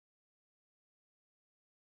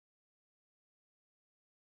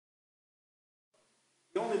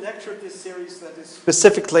The only lecture of this series that is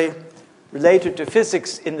specifically related to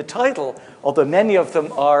physics in the title, although many of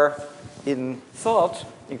them are in thought,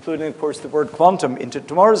 including, of course, the word quantum into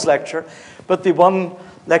tomorrow's lecture, but the one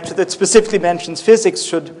lecture that specifically mentions physics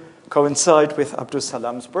should coincide with Abdul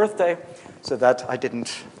Salam's birthday, so that I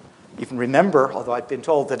didn't even remember, although I'd been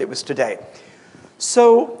told that it was today.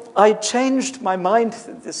 So I changed my mind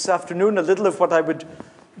this afternoon a little of what I would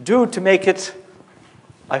do to make it,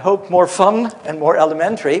 I hope, more fun and more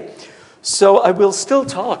elementary. So I will still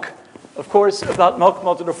talk, of course, about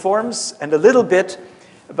modular forms and a little bit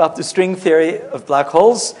about the string theory of black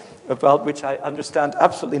holes, about which I understand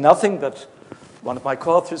absolutely nothing, but one of my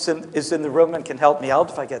co-authors is in the room and can help me out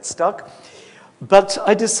if I get stuck. But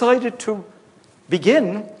I decided to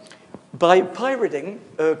begin by pirating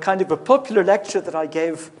a kind of a popular lecture that I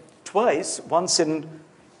gave twice, once in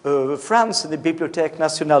France in the Bibliothèque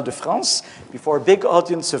Nationale de France, before a big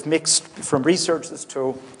audience of mixed from researchers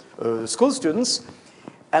to school students,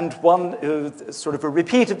 and one sort of a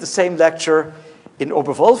repeat of the same lecture in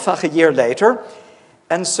Oberwolfach a year later.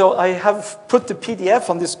 And so I have put the PDF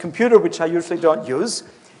on this computer, which I usually don't use,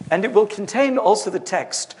 and it will contain also the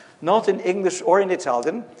text, not in English or in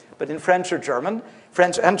Italian, but in French or German,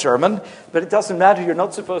 French and German, but it doesn't matter, you're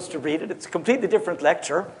not supposed to read it. It's a completely different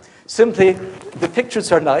lecture. Simply, the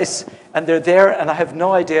pictures are nice, and they're there, and I have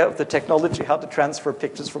no idea of the technology, how to transfer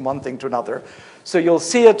pictures from one thing to another. So you'll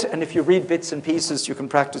see it, and if you read bits and pieces, you can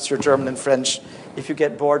practice your German and French if you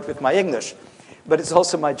get bored with my English. But it's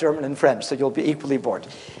also my German and French, so you'll be equally bored.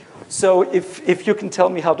 So if you can tell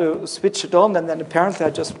me how to switch it on, and then apparently I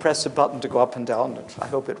just press a button to go up and down, and I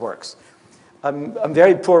hope it works. I'm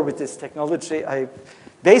very poor with this technology. I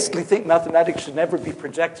basically think mathematics should never be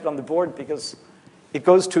projected on the board because it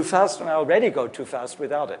goes too fast, and I already go too fast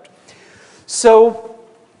without it. So,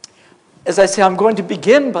 as I say, I'm going to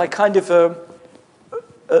begin by kind of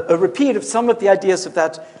a repeat of some of the ideas of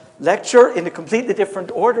that lecture in a completely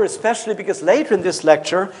different order, especially because later in this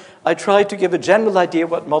lecture, I try to give a general idea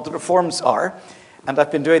what modular forms are. And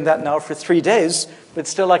I've been doing that now for 3 days, but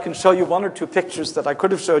still I can show you 1 or 2 pictures that I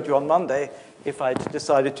could have showed you on Monday if I'd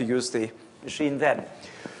decided to use the machine then.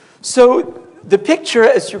 So the picture,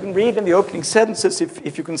 as you can read in the opening sentences,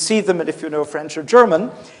 if you can see them and if you know French or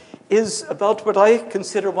German, is about what I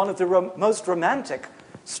consider one of the most romantic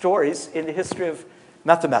stories in the history of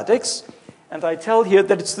mathematics. And I tell here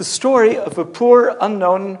that it's the story of a poor,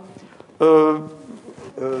 unknown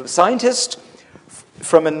scientist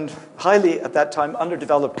from a highly, at that time,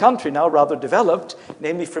 underdeveloped country, now rather developed,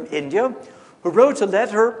 namely from India, who wrote a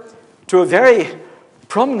letter to a very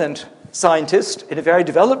prominent scientist in a very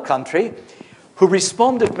developed country, who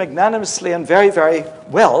responded magnanimously and very, very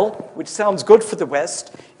well, which sounds good for the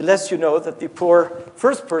West, unless you know that the poor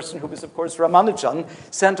first person, who was, of course, Ramanujan,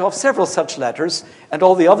 sent off several such letters, and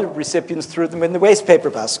all the other recipients threw them in the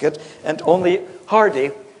wastepaper basket, and only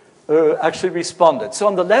Hardy actually responded. So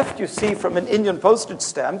on the left, you see from an Indian postage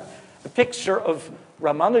stamp a picture of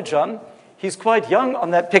Ramanujan. He's quite young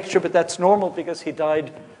on that picture, but that's normal because he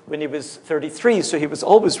died when he was 33, so he was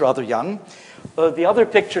always rather young. The other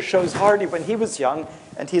picture shows Hardy when he was young,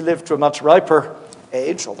 and he lived to a much riper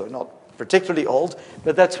age, although not particularly old,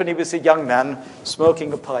 but that's when he was a young man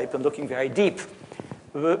smoking a pipe and looking very deep.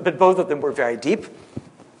 But both of them were very deep.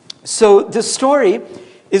 So the story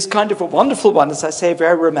is kind of a wonderful one, as I say, a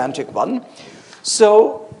very romantic one.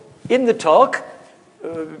 So in the talk,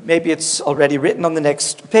 maybe it's already written on the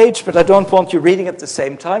next page, but I don't want you reading at the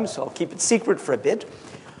same time, so I'll keep it secret for a bit.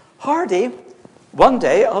 Hardy, one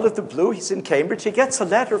day, out of the blue, he's in Cambridge, he gets a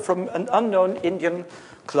letter from an unknown Indian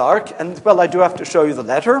clerk, and, well, I do have to show you the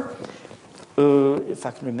letter. If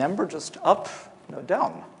I can remember, just up, no,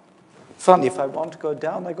 down. Funny, if I want to go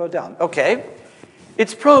down, I go down. Okay.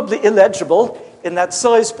 It's probably illegible in that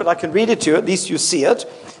size, but I can read it to you, at least you see it.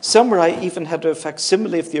 Somewhere I even had a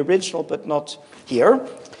facsimile of the original, but not here.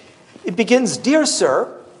 It begins, "Dear Sir,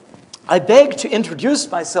 I beg to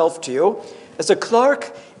introduce myself to you as a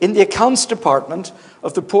clerk in the accounts department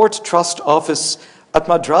of the Port Trust Office at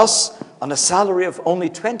Madras on a salary of only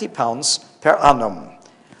 £20 per annum.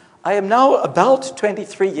 I am now about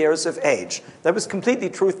 23 years of age." That was completely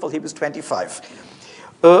truthful, he was 25.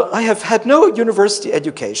 "I have had no university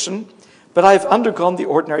education, but I have undergone the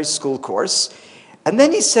ordinary school course." And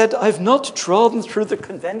then he said, "I've not trodden through the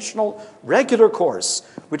conventional regular course,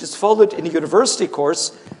 which is followed in a university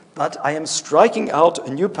course, but I am striking out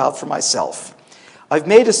a new path for myself. I've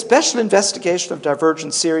made a special investigation of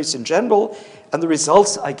divergent series in general, and the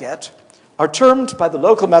results I get are termed by the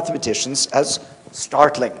local mathematicians as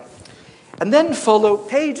startling." And then follow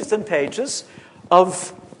pages and pages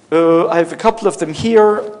of, I have a couple of them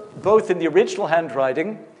here, both in the original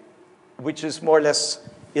handwriting, which is more or less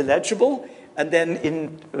illegible, and then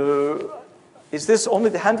in, is this only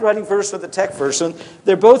the handwriting version or the text version?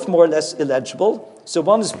 They're both more or less illegible. So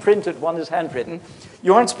one is printed, one is handwritten.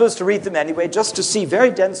 You aren't supposed to read them anyway, just to see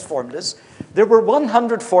very dense formulas. There were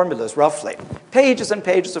 100 formulas, roughly, pages and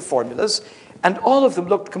pages of formulas, and all of them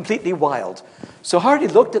looked completely wild. So Hardy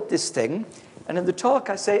looked at this thing, and in the talk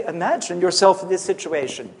I say, imagine yourself in this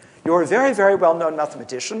situation. You're a very, very well-known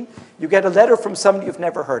mathematician. You get a letter from somebody you've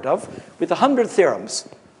never heard of with 100 theorems,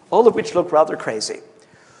 all of which look rather crazy.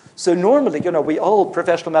 So normally, you know, we all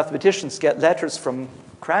professional mathematicians get letters from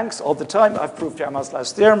cranks all the time. I've proved Fermat's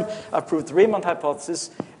last theorem. I've proved the Riemann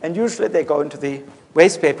hypothesis. And usually they go into the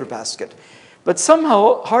waste paper basket. But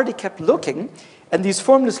somehow Hardy kept looking, and these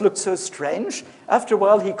formulas looked so strange. After a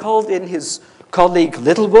while, he called in his colleague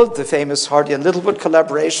Littlewood, the famous Hardy and Littlewood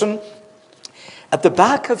collaboration. At the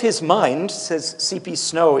back of his mind, says C.P.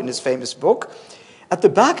 Snow in his famous book, at the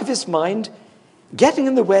back of his mind, getting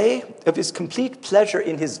in the way of his complete pleasure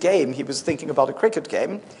in his game, he was thinking about a cricket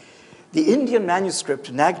game, the Indian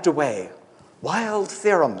manuscript nagged away. Wild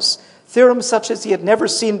theorems, theorems such as he had never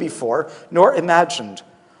seen before, nor imagined.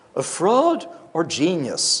 A fraud or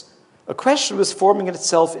genius? A question was forming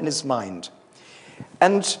itself in his mind.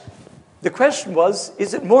 And the question was,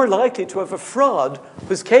 is it more likely to have a fraud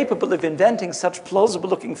who's capable of inventing such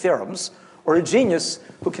plausible-looking theorems, or a genius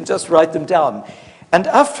who can just write them down? And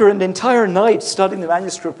after an entire night studying the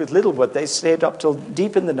manuscript with Littlewood, they stayed up till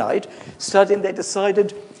deep in the night studying. They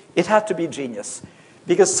decided it had to be genius.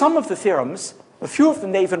 Because some of the theorems, a few of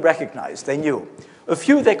them they even recognized, they knew. A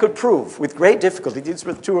few they could prove with great difficulty. These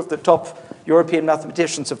were two of the top European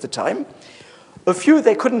mathematicians of the time. A few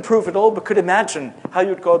they couldn't prove at all, but could imagine how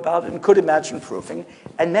you'd go about it and could imagine proving.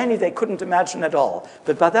 And many they couldn't imagine at all.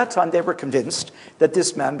 But by that time, they were convinced that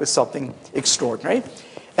this man was something extraordinary.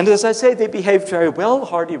 And as I say, they behaved very well.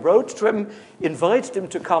 Hardy wrote to him, invited him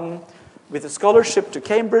to come with a scholarship to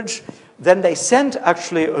Cambridge. Then they sent,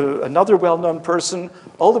 actually, another well-known person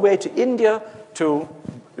all the way to India to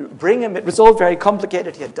bring him. It was all very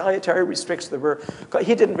complicated. He had dietary restrictions.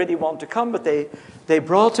 He didn't really want to come, but they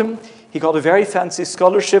brought him. He got a very fancy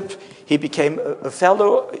scholarship. He became a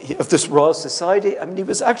fellow of this Royal Society. I mean, he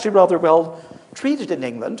was actually rather well treated in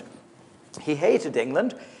England. He hated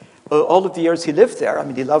England. All of the years he lived there, I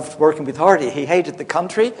mean, he loved working with Hardy. He hated the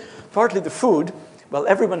country, partly the food. Well,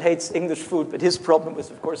 everyone hates English food, but his problem was,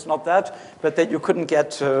 of course, not that, but that you couldn't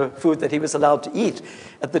get food that he was allowed to eat.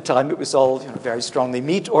 At the time, it was all very strongly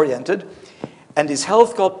meat-oriented. And his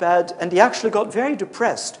health got bad, and he actually got very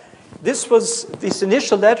depressed. This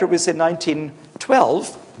initial letter was in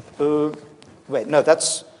 1912. Wait, no,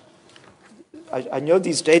 that's... I know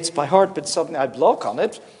these dates by heart, but suddenly I block on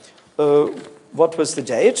it. What was the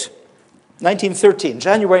date? 1913,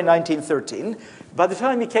 January 1913. By the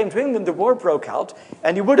time he came to England, the war broke out,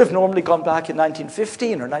 and he would have normally gone back in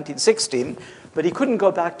 1915 or 1916, but he couldn't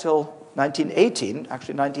go back till 1918,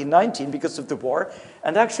 actually 1919, because of the war.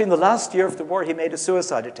 And actually, in the last year of the war, he made a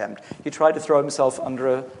suicide attempt. He tried to throw himself under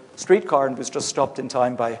a streetcar and was just stopped in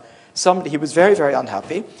time by somebody. He was very, very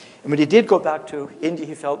unhappy. And when he did go back to India,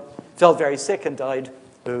 he felt very sick and died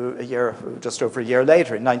just over a year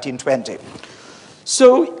later, in 1920.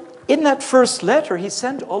 So in that first letter, he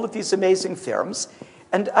sent all of these amazing theorems,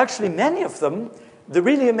 and actually many of them, the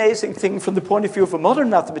really amazing thing from the point of view of a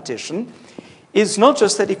modern mathematician is not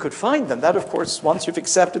just that he could find them. That, of course, once you've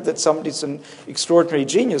accepted that somebody's an extraordinary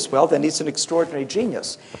genius, well, then he's an extraordinary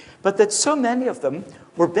genius. But that so many of them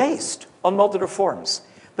were based on modular forms.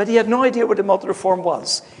 But he had no idea what a modular form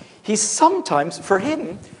was. He sometimes, for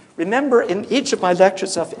him, remember in each of my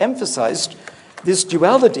lectures I've emphasized this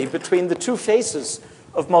duality between the two faces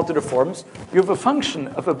of modular forms. You have a function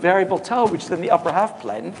of a variable tau, which is in the upper half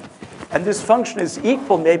plane, and this function is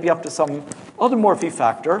equal maybe up to some automorphy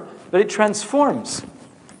factor, but it transforms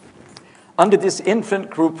under this infinite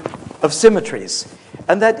group of symmetries.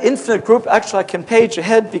 And that infinite group, actually I can page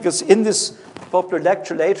ahead, because in this popular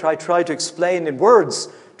lecture later I try to explain in words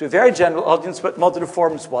to a very general audience what modular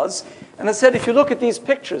forms was. And I said, if you look at these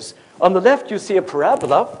pictures, on the left you see a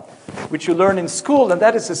parabola, which you learn in school, and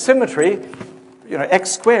that is a symmetry.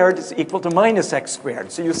 X squared is equal to minus x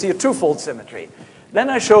squared. So you see a twofold symmetry. Then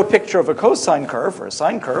I show a picture of a cosine curve, or a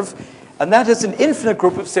sine curve, and that is an infinite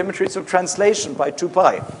group of symmetries of translation by 2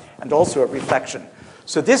 pi, and also a reflection.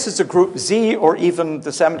 So this is a group Z, or even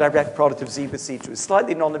the semi-direct product of Z with C2,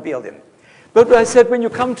 slightly non-abelian. But I said, when you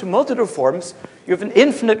come to modular forms, you have an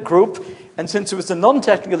infinite group, and since it was a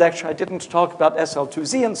non-technical lecture, I didn't talk about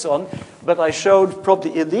SL2Z and so on, but I showed,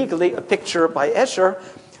 probably illegally, a picture by Escher,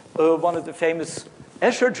 one of the famous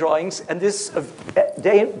Escher drawings, and this of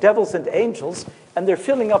devils and angels, and they're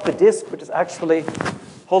filling up a disk, which is actually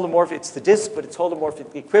holomorphic. It's the disk, but it's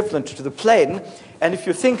holomorphically equivalent to the plane. And if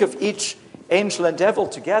you think of each angel and devil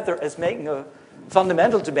together as making a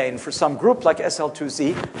fundamental domain for some group like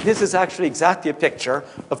SL2Z, this is actually exactly a picture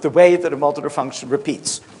of the way that a modular function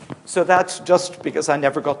repeats. So that's just because I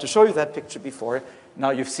never got to show you that picture before. Now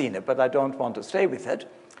you've seen it, but I don't want to stay with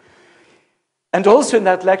it. And also in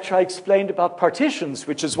that lecture, I explained about partitions,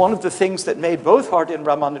 which is one of the things that made both Hardy and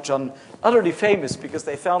Ramanujan utterly famous, because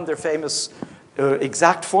they found their famous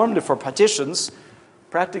exact formula for partitions,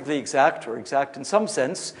 practically exact, or exact in some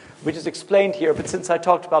sense, which is explained here. But since I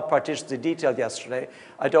talked about partitions in detail yesterday,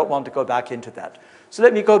 I don't want to go back into that. So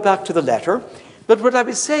let me go back to the letter. But what I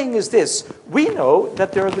was saying is this. We know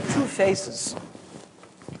that there are the two faces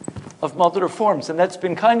of modular forms, and that's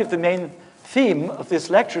been kind of the main theme of this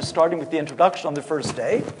lecture, starting with the introduction on the first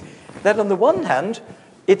day, that on the one hand,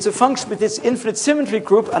 it's a function with this infinite symmetry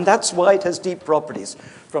group, and that's why it has deep properties.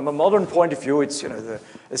 From a modern point of view, it's a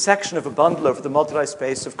section of a bundle over the moduli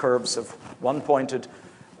space of curves of one-pointed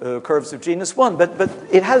curves of genus 1. But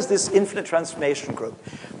it has this infinite transformation group.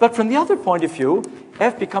 But from the other point of view,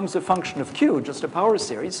 F becomes a function of Q, just a power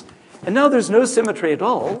series. And now there's no symmetry at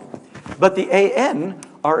all, but the AN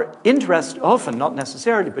are often, not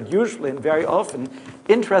necessarily, but usually and very often,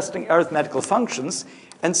 interesting arithmetical functions.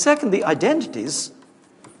 And secondly, identities,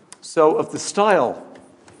 so of the style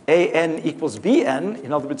AN equals BN,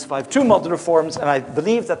 in other words, if I have two modular forms and I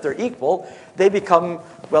believe that they're equal, they become,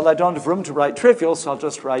 well, I don't have room to write trivial, so I'll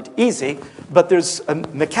just write easy, but there's a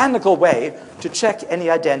mechanical way to check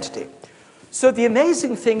any identity. So the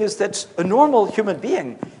amazing thing is that a normal human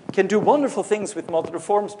being can do wonderful things with modular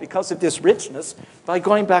forms because of this richness by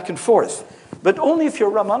going back and forth. But only if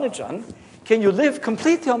you're Ramanujan can you live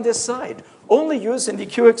completely on this side, only using the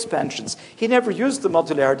Q expansions. He never used the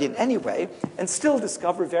modularity in any way and still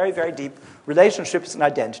discover very, very deep relationships and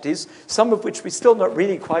identities, some of which we still don't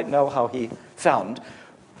really quite know how he found.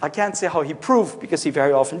 I can't say how he proved, because he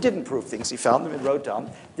very often didn't prove things. He found them and wrote down,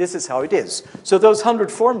 this is how it is. So those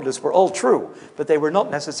 100 formulas were all true, but they were not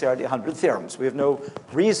necessarily 100 theorems. We have no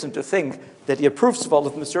reason to think that he had proofs of all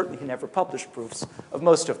of them. Certainly he never published proofs of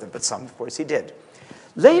most of them, but some, of course, he did.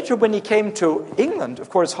 Later, when he came to England, of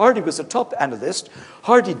course, Hardy was a top analyst.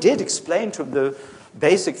 Hardy did explain to him the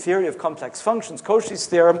basic theory of complex functions, Cauchy's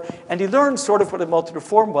theorem, and he learned sort of what a modular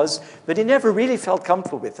form was, but he never really felt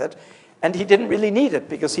comfortable with it. And he didn't really need it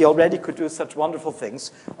because he already could do such wonderful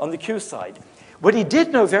things on the Q side. What he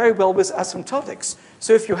did know very well was asymptotics.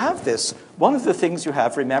 So if you have this, one of the things you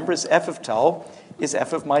have, remember, is f of tau is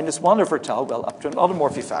f of minus 1 over tau, well, up to an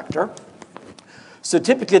automorphy factor. So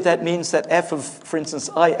typically that means that f of, for instance,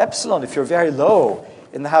 I epsilon, if you're very low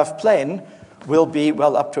in the half plane, will be,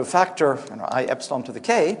 well, up to a factor, I epsilon to the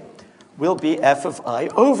k, will be f of I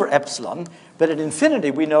over epsilon. But at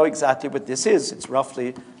infinity, we know exactly what this is. It's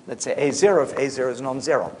roughly, let's say, A0 if A0 is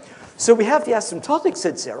non-zero. So we have the asymptotics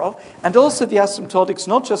at 0, and also the asymptotics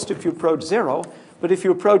not just if you approach 0, but if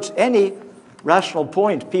you approach any rational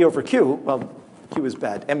point, P over Q, well, Q is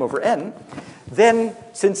bad, M over N, then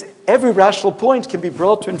since every rational point can be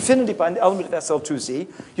brought to infinity by an element of SL2Z,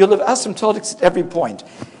 you'll have asymptotics at every point.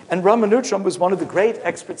 And Ramanujan was one of the great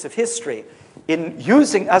experts of history in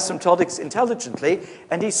using asymptotics intelligently,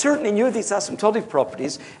 and he certainly knew these asymptotic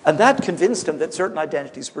properties, and that convinced him that certain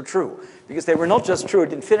identities were true, because they were not just true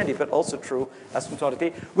at infinity, but also true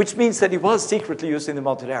asymptotically, which means that he was secretly using the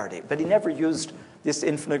modularity, but he never used this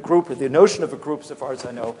infinite group, or the notion of a group, so far as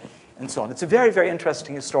I know, and so on. It's a very, very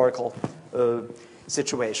interesting historical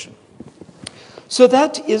situation. So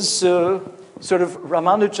that is sort of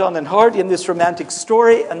Ramanujan and Hardy in this romantic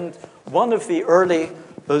story, and one of the early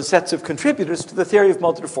sets of contributors to the theory of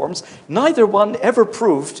modular forms. Neither one ever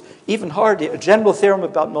proved, even Hardy, a general theorem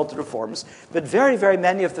about modular forms, but very, very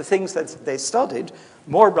many of the things that they studied,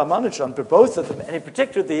 more Ramanujan, but both of them, and in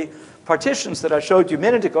particular the partitions that I showed you a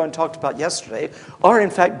minute ago and talked about yesterday, are in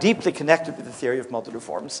fact deeply connected with the theory of modular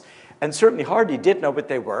forms. And certainly Hardy did know what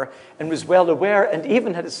they were and was well aware, and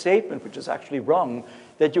even had a statement, which is actually wrong,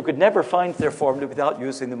 that you could never find their formula without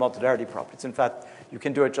using the modularity properties. In fact, you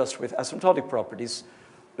can do it just with asymptotic properties.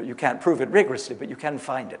 But you can't prove it rigorously, but you can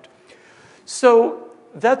find it. So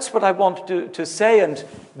that's what I wanted to say, and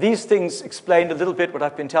these things explain a little bit what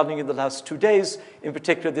I've been telling you in the last 2 days, in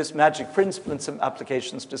particular this magic principle and some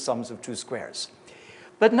applications to sums of two squares.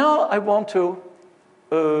 But now I want to,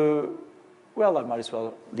 well, I might as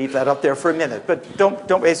well leave that up there for a minute, but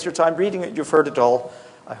don't waste your time reading it. You've heard it all,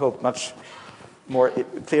 I hope, much more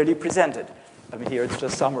clearly presented. I mean, here it's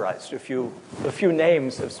just summarized, a few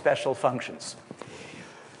names of special functions.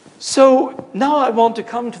 So now I want to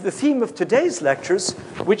come to the theme of today's lectures,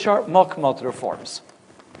 which are mock modular forms.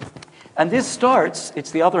 And this starts,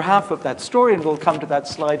 it's the other half of that story, and we'll come to that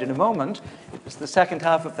slide in a moment. It's the second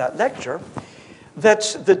half of that lecture.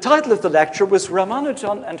 That the title of the lecture was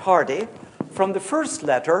Ramanujan and Hardy, from the first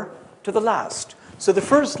letter to the last. So the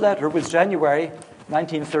first letter was January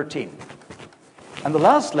 1913. And the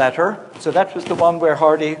last letter, so that was the one where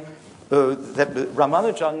Hardy, that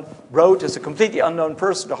Ramanujan wrote as a completely unknown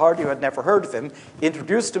person to Hardy, who had never heard of him,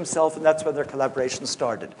 introduced himself, and that's when their collaboration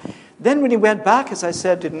started. Then when he went back, as I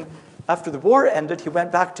said, after the war ended, he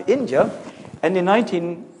went back to India, and in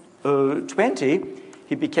 1920,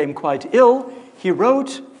 he became quite ill. He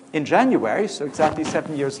wrote in January, so exactly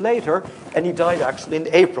 7 years later, and he died actually in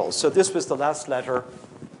April. So this was the last letter,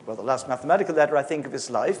 well, the last mathematical letter, I think, of his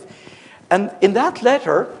life. And in that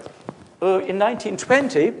letter, in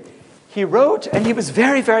 1920, he wrote, and he was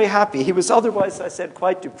very, very happy. He was otherwise, I said,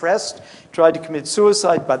 quite depressed, tried to commit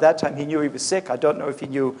suicide. By that time, he knew he was sick. I don't know if he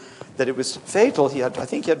knew that it was fatal. I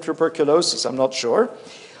think he had tuberculosis, I'm not sure.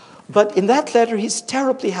 But in that letter, he's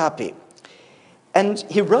terribly happy. And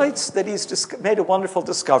he writes that he's made a wonderful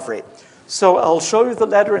discovery. So I'll show you the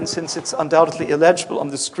letter, and since it's undoubtedly illegible on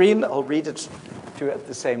the screen, I'll read it to you at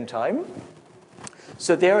the same time.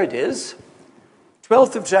 So there it is,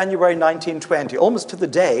 12th of January, 1920, almost to the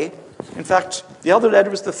day. In fact, the other letter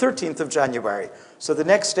was the 13th of January. So the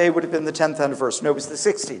next day would have been the 10th anniversary. No, it was the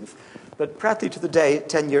 16th. But practically to the day,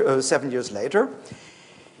 7 years later.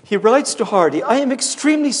 He writes to Hardy, I am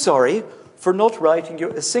extremely sorry for not writing you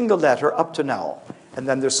a single letter up to now. And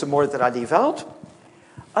then there's some more that I leave out.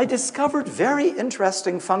 I discovered very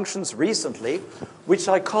interesting functions recently, which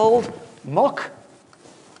I called mock,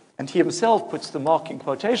 and he himself puts the mock in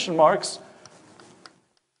quotation marks,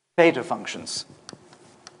 theta functions.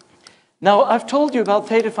 Now, I've told you about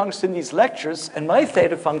theta functions in these lectures, and my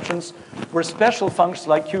theta functions were special functions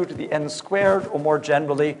like q to the n squared, or more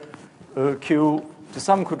generally, q to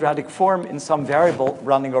some quadratic form in some variable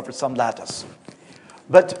running over some lattice.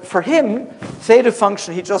 But for him, theta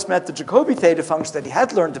function, he just meant the Jacobi theta function that he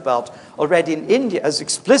had learned about already in India as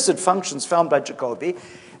explicit functions found by Jacobi.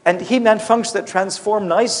 And he meant functions that transform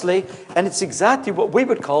nicely, and it's exactly what we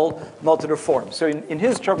would call modular forms. So in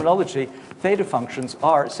his terminology, theta functions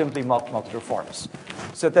are simply mock modular forms.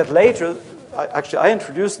 So that later, I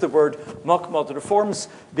introduced the word mock modular forms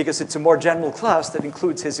because it's a more general class that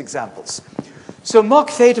includes his examples. So mock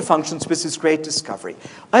theta functions was his great discovery.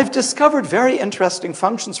 I've discovered very interesting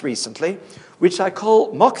functions recently, which I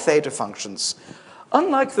call mock theta functions.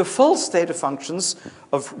 Unlike the false theta functions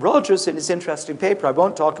of Rogers in his interesting paper, I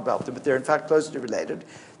won't talk about them, but they're in fact closely related,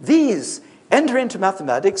 these enter into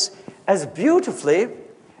mathematics as beautifully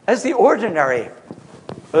as the ordinary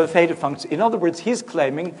theta functions. In other words, he's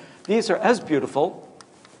claiming these are as beautiful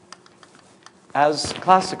as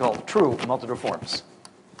classical, true modular forms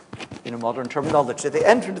in a modern terminology. They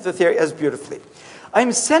enter into the theory as beautifully.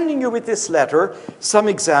 I'm sending you with this letter some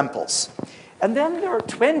examples. And then there are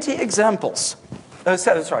 20 examples.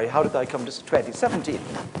 Sorry, how did I come to 20? 17.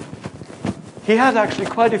 He had actually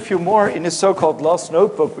quite a few more in his so-called lost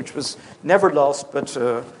notebook, which was never lost, but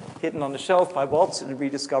hidden on the shelf by Watson and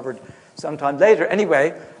rediscovered sometime later,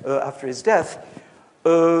 anyway, after his death.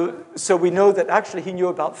 So we know that actually he knew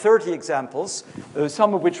about 30 examples,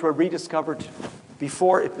 some of which were rediscovered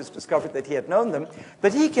before it was discovered that he had known them.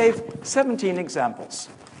 But he gave 17 examples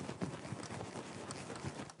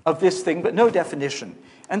of this thing, but no definition.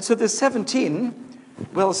 And so the 17,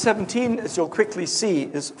 well, 17, as you'll quickly see,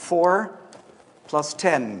 is 4 plus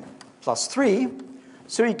 10 plus 3.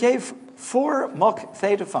 So he gave 4 mock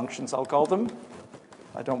theta functions, I'll call them.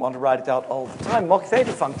 I don't want to write it out all the time. Mock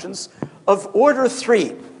theta functions of order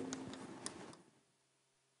 3.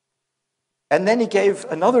 And then he gave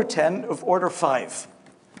another 10 of order 5.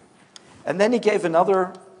 And then he gave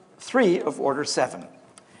another 3 of order 7.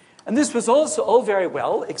 And this was also all very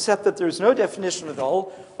well, except that there's no definition at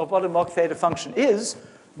all of what a mock theta function is,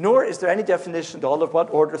 nor is there any definition at all of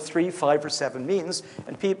what order 3, 5, or 7 means,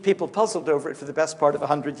 and people puzzled over it for the best part of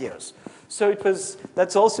 100 years. So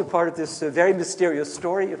that's also part of this very mysterious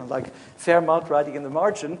story, like Fermat writing in the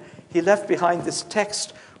margin. He left behind this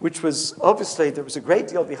text, which was, obviously, there was a great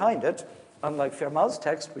deal behind it, unlike Fermat's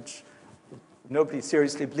text, which nobody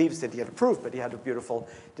seriously believes that he had approved, but he had a beautiful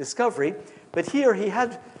discovery. But here he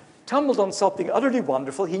had tumbled on something utterly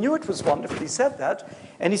wonderful. He knew it was wonderful. He said that.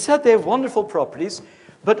 And he said they have wonderful properties.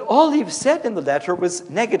 But all he said in the letter was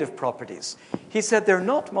negative properties. He said they're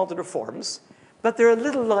not modular forms, but they're a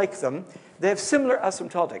little like them. They have similar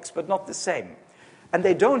asymptotics, but not the same. and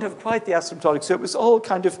they don't have quite the asymptotic. So it was all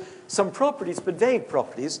kind of some properties, but vague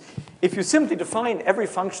properties. If you simply define every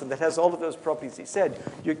function that has all of those properties he said,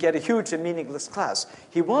 you get a huge and meaningless class.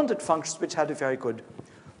 He wanted functions which had a very good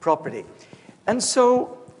property. And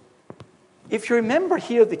so if you remember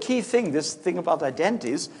here the key thing, this thing about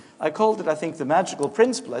identities, I called it, I think, the magical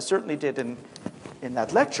principle. I certainly did in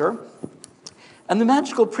that lecture. And the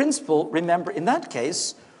magical principle, remember, in that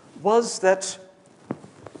case, was that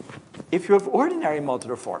if you have ordinary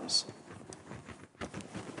modular forms,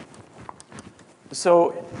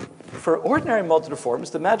 so for ordinary modular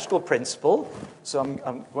forms, the magical principle, so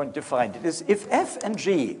I'm going to define it, is if f and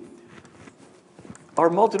g are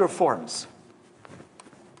modular forms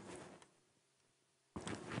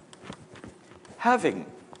having,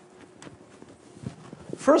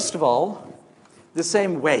 first of all, the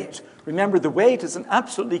same weight. Remember, the weight is an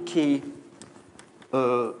absolutely key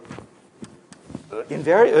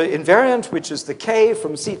invariant, which is the k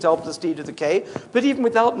from c tau plus d to the k. But even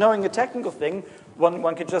without knowing a technical thing,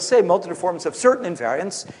 one can just say modular forms have certain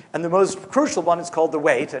invariants, and the most crucial one is called the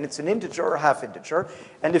weight, and it's an integer or half integer.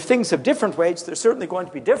 And if things have different weights, they're certainly going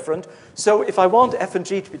to be different. So if I want f and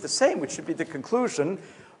g to be the same, which should be the conclusion,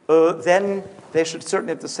 then they should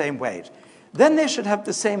certainly have the same weight. Then they should have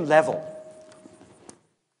the same level.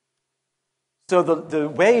 So the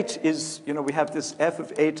weight is, we have this f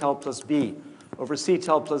of a tau plus b over c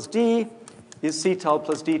tau plus d is c tau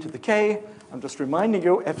plus d to the k. I'm just reminding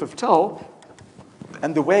you, f of tau,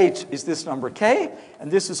 and the weight is this number k, and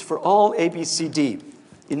this is for all a, b, c, d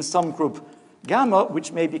in some group gamma,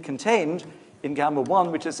 which may be contained in gamma 1,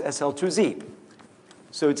 which is SL2z.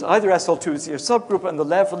 So it's either SL2z or subgroup, and the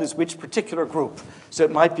level is which particular group. So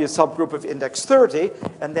it might be a subgroup of index 30,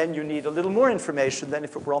 and then you need a little more information than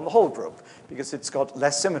if it were on the whole group, because it's got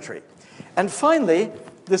less symmetry. And finally,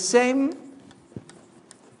 the same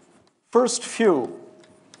first few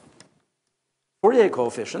Fourier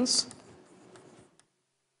coefficients.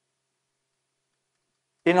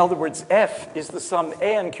 In other words, f is the sum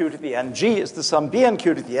an q to the n, g is the sum bn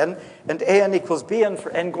q to the n, and an equals bn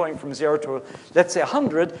for n going from 0 to, let's say,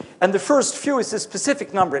 100. And the first few is a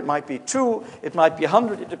specific number. It might be 2, it might be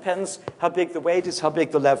 100. It depends how big the weight is, how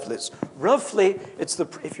big the level is. Roughly,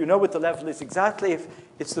 if you know what the level is exactly,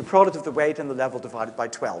 it's the product of the weight and the level divided by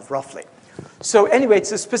 12, roughly. So anyway,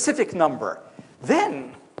 it's a specific number.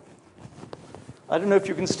 Then, I don't know if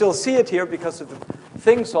you can still see it here because of the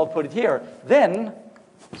thing, so I'll put it here. Then,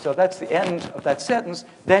 so that's the end of that sentence,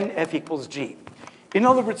 then f equals g. In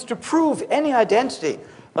other words, to prove any identity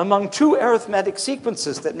among two arithmetic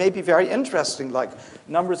sequences that may be very interesting, like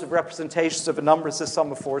numbers of representations of a number is the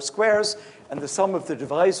sum of 4 squares, and the sum of the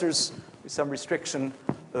divisors with some restriction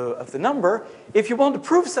of the number, if you want to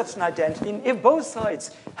prove such an identity, and if both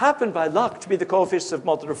sides happen by luck to be the coefficients of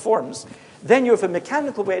modular forms, then you have a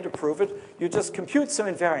mechanical way to prove it. You just compute some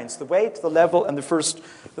invariants. The weight, the level, and the first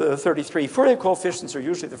 33 Fourier coefficients are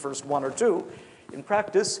usually the first 1 or 2 in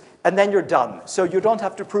practice, and then you're done. So you don't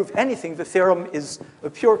have to prove anything. The theorem is a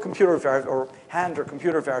pure computer or hand or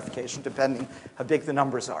computer verification, depending how big the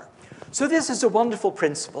numbers are. So this is a wonderful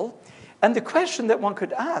principle. And the question that one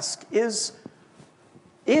could ask is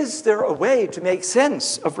there a way to make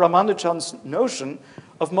sense of Ramanujan's notion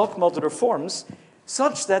of mock modular forms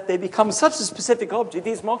such that they become such a specific object?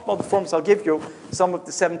 These mock modular forms, I'll give you some of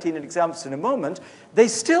the 17 examples in a moment, they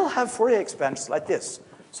still have Fourier expansions like this.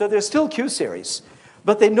 So they're still Q-series,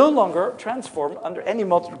 but they no longer transform under any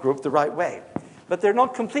modular group the right way. But they're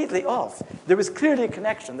not completely off. There was clearly a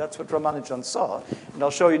connection. That's what Ramanujan saw. And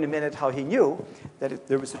I'll show you in a minute how he knew that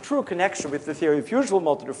there was a true connection with the theory of usual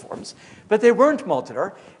modular forms. But they weren't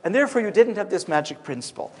modular, and therefore you didn't have this magic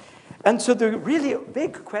principle. And so the really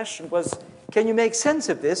big question was, can you make sense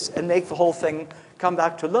of this and make the whole thing come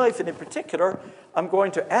back to life? And in particular, I'm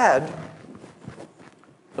going to add,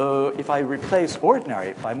 if I replace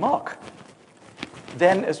ordinary by mock,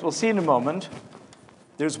 then, as we'll see in a moment,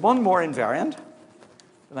 there's one more invariant.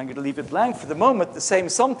 And I'm going to leave it blank for the moment. The same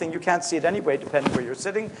something, you can't see it anyway, depending where you're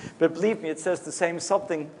sitting. But believe me, it says the same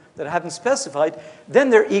something that I haven't specified. Then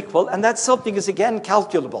they're equal, and that something is again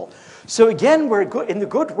calculable. So again, we're in the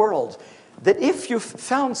good world that if you've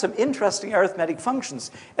found some interesting arithmetic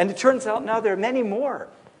functions, and it turns out now there are many more.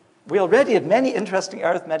 We already had many interesting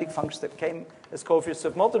arithmetic functions that came as coefficients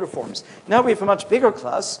of modular forms. Now we have a much bigger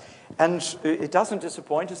class, and it doesn't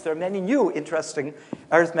disappoint us. There are many new interesting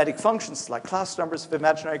arithmetic functions, like class numbers of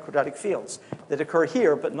imaginary quadratic fields, that occur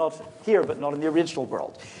here, but not in the original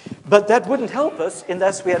world. But that wouldn't help us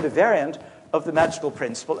unless we had a variant of the magical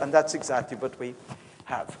principle, and that's exactly what we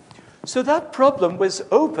have. So that problem was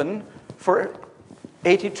open for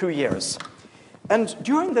 82 years. And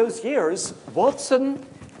during those years, Watson,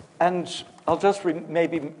 and I'll just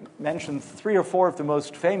maybe mention 3 or 4 of the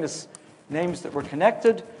most famous names that were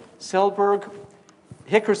connected. Selberg.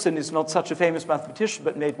 Hickerson is not such a famous mathematician,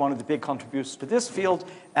 but made one of the big contributions to this field.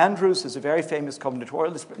 Andrews is a very famous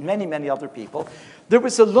combinatorialist, but many, many other people. There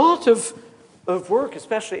was a lot of work,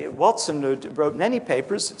 especially Watson wrote many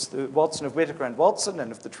papers. It's the Watson of Whittaker and Watson,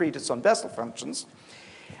 and of the treatise on Bessel functions.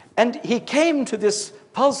 And he came to this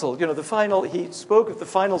puzzle, he spoke of the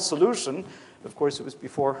final solution. Of course, it was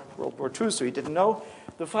before World War II, so he didn't know.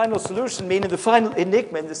 The final solution, meaning the final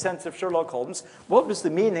enigma in the sense of Sherlock Holmes. What was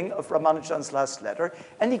the meaning of Ramanujan's last letter?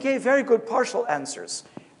 And he gave very good partial answers.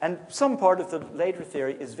 And some part of the later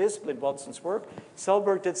theory is visible in Watson's work.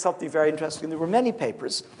 Selberg did something very interesting. There were many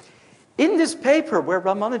papers. In this paper, where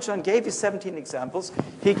Ramanujan gave his 17 examples,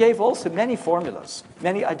 he gave also many formulas,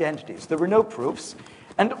 many identities. There were no proofs.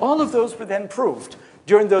 And all of those were then proved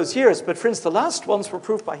during those years. But for instance, the last ones were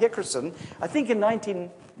proved by Hickerson, I think in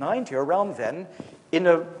 1990 or around then, in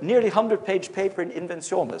a nearly 100-page paper in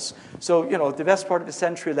Invenciones. So, the best part of a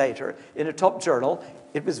century later, in a top journal,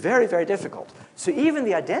 it was very, very difficult. So even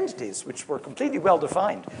the identities, which were completely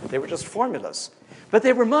well-defined, they were just formulas. But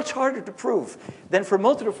they were much harder to prove than for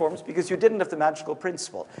modular forms because you didn't have the magical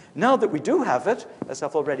principle. Now that we do have it, as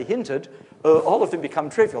I've already hinted, all of them become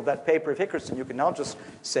trivial. That paper of Hickerson, you can now just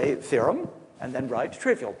say theorem, and then write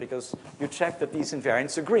trivial, because you check that these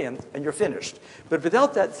invariants agree, and you're finished. But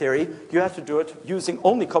without that theory, you have to do it using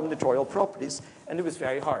only combinatorial properties, and it was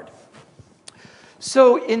very hard.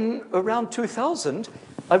 So in around 2000,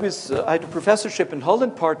 I had a professorship in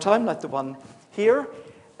Holland, part-time, like the one here,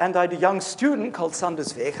 and I had a young student called Sander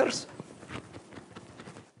Zagier,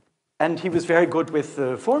 and he was very good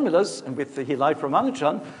with formulas, and he liked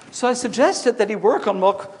Ramanujan, so I suggested that he work on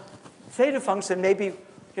Mach theta function, maybe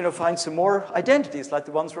find some more identities like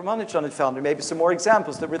the ones Ramanujan had found, or maybe some more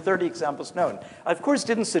examples. There were 30 examples known. I, of course,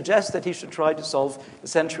 didn't suggest that he should try to solve a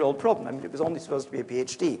century-old problem. I mean, it was only supposed to be a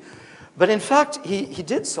PhD. But in fact, he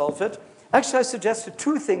did solve it. Actually, I suggested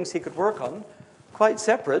 2 things he could work on, quite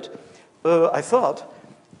separate, I thought.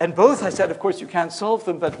 And both, I said, of course, you can't solve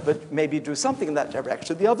them, but maybe do something in that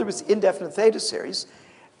direction. The other was indefinite theta series.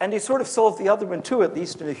 And he sort of solved the other one too, at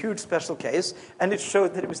least in a huge special case, and it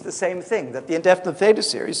showed that it was the same thing, that the indefinite theta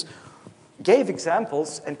series gave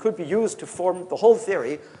examples and could be used to form the whole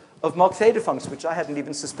theory of Mach theta functions, which I hadn't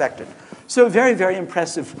even suspected. So a very, very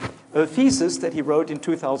impressive thesis that he wrote in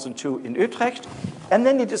 2002 in Utrecht. And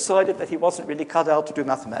then he decided that he wasn't really cut out to do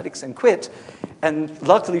mathematics and quit. And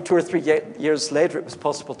luckily, 2 or 3 years later, it was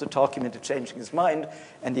possible to talk him into changing his mind.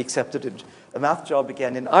 And he accepted a math job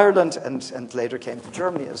again in Ireland and later came to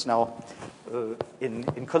Germany, is now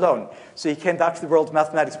in Cologne. So he came back to the world of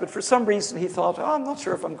mathematics. But for some reason, he thought, I'm not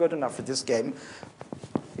sure if I'm good enough for this game.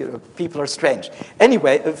 People are strange.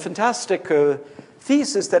 Anyway, a fantastic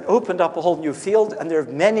thesis that opened up a whole new field, and there are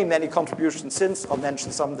many, many contributions since. I'll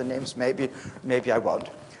mention some of the names, maybe I won't.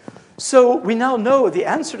 So we now know the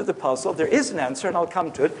answer to the puzzle. There is an answer, and I'll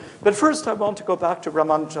come to it. But first, I want to go back to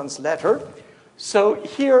Ramanujan's letter. So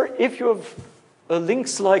here, if you have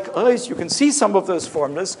links like eyes, you can see some of those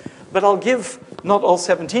formulas, but I'll give, not all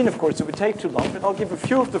 17, of course, it would take too long, but I'll give a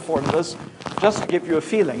few of the formulas just to give you a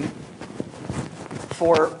feeling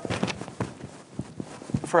for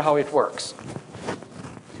how it works.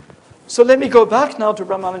 So let me go back now to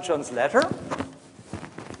Ramanujan's letter.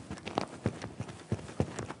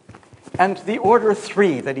 And the order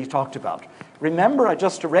 3 that he talked about. Remember, I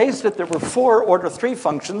just erased it. There were 4 order 3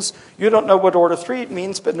 functions. You don't know what order 3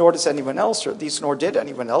 means, but nor does anyone else, or at least nor did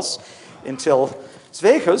anyone else until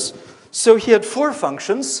Zwegers. So he had 4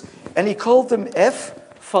 functions, and he called them f,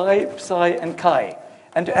 phi, psi, and chi.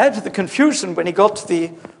 And to add to the confusion, when he got to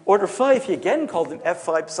the order 5, he again called them f,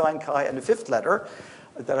 phi, psi, and chi, and a 5th letter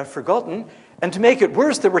that I've forgotten. And to make it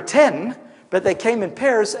worse, there were 10, but they came in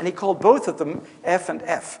pairs, and he called both of them f and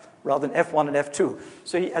f, rather than f1 and f2.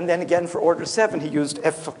 So and then again for order 7, he used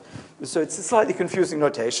f. So it's a slightly confusing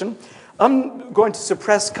notation. I'm going to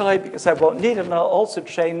suppress chi because I won't need it, and I'll also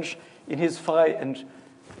change in his phi, and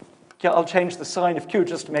I'll change the sign of q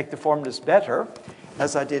just to make the formulas better,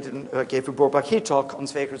 as I did in gave a Bourbaki talk on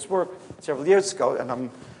Zweger's work several years ago, and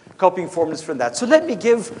I'm copying formulas from that. So let me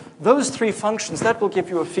give those 3 functions. That will give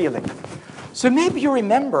you a feeling. So maybe you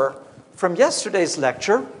remember from yesterday's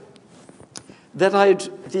lecture that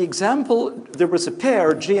the example, there was a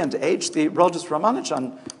pair, G and H, the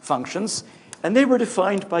Rogers-Ramanujan functions, and they were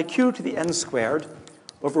defined by q to the n squared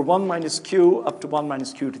over 1 minus q up to 1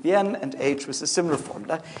 minus q to the n, and H was a similar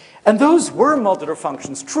formula. And those were modular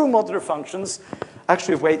functions, true modular functions.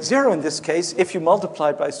 actually of weight 0 in this case if you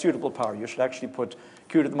multiply it by a suitable power. You should actually put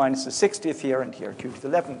q to the minus the 60th here and here q to the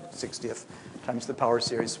 11/60th times the power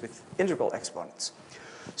series with integral exponents.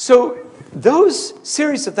 So those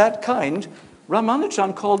series of that kind,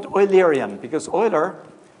 Ramanujan called Eulerian because Euler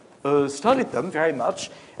studied them very much.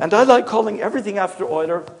 And I like calling everything after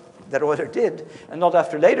Euler that Euler did, and not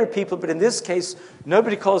after later people, but in this case,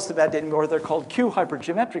 nobody calls them that anymore. They're called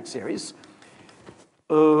Q-hypergeometric series,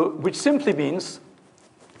 which simply means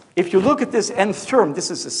if you look at this nth term,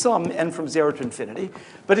 this is a sum, n from 0 to infinity.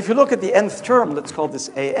 But if you look at the nth term, let's call this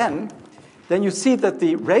an, then you see that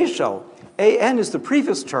the ratio an is the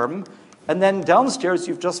previous term, and then downstairs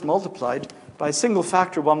you've just multiplied by a single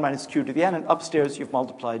factor 1 minus q to the n, and upstairs you've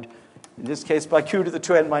multiplied, in this case, by q to the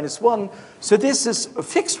 2n minus 1. So this is a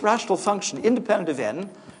fixed rational function, independent of n,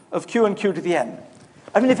 of q and q to the n.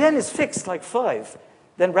 I mean, if n is fixed, like 5,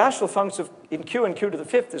 then rational functions in q and q to the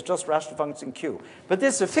 5th is just rational functions in q. But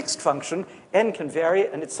this is a fixed function. N can vary,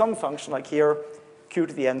 and it's some function, like here, q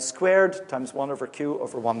to the n squared times 1 over q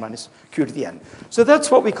over 1 minus q to the n. So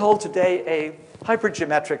that's what we call today a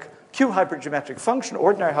hypergeometric, Q-hypergeometric function.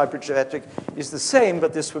 Ordinary hypergeometric is the same,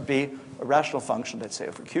 but this would be a rational function, let's say,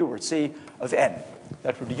 over q or c of n.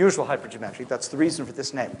 That would be usual hypergeometric. That's the reason for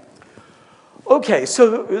this name. Okay,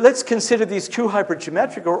 so let's consider these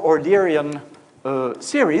Q-hypergeometric or Eulerian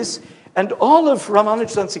series. And all of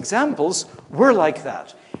Ramanujan's examples were like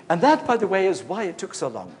that. And that, by the way, is why it took so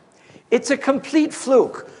long. It's a complete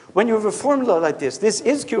fluke. When you have a formula like this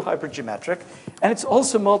is Q-hypergeometric, and it's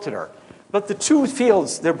also modular. But the two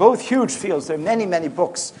fields, they're both huge fields. There are many, many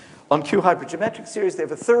books on Q-hypergeometric series. They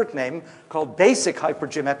have a third name called basic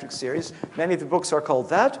hypergeometric series. Many of the books are called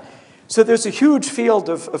that. So there's a huge field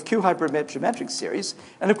of Q-hypergeometric series,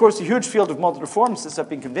 and of course a huge field of modular forms, as I've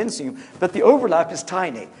been convincing you, but the overlap is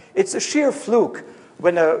tiny. It's a sheer fluke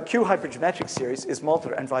when a Q-hypergeometric series is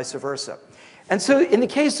modular and vice versa. And so in the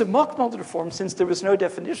case of mock modular forms, since there was no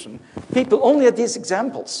definition, people only had these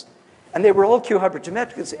examples. And they were all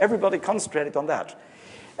Q-hypergeometric, so everybody concentrated on that.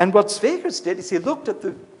 And what Zagier did is he looked at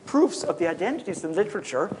the proofs of the identities in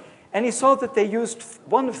literature, and he saw that they used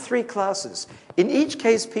one of three classes. In each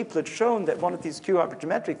case, people had shown that one of these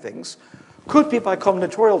Q-hypergeometric things could be, by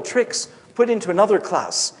combinatorial tricks, put into another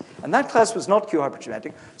class. And that class was not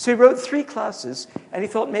Q-hypergeometric. So he wrote three classes, and he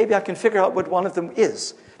thought, maybe I can figure out what one of them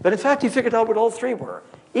is. But in fact, he figured out what all three were.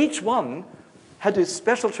 Each one had a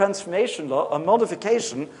special transformation law, a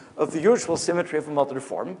modification of the usual symmetry of a modular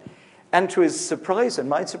form. And to his surprise, and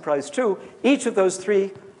my surprise too, each of those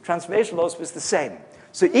three transformation laws was the same.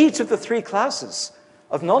 So each of the three classes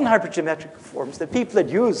of non-hypergeometric forms that people had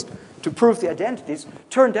used to prove the identities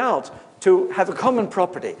turned out to have a common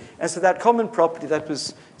property. And so that common property, that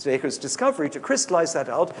was Zagier's discovery, to crystallize that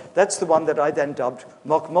out, that's the one that I then dubbed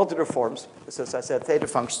mock modular forms. So as I said, theta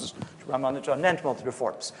functions, Ramanujan meant modular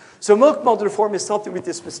forms. So mock modular form is something with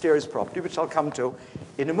this mysterious property, which I'll come to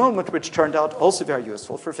in a moment, which turned out also very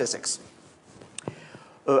useful for physics.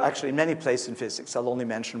 Actually, in many places in physics, I'll only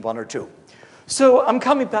mention one or two. So I'm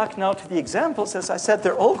coming back now to the examples. As I said,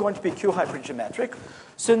 they're all going to be Q-hypergeometric.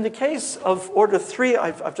 So in the case of order 3,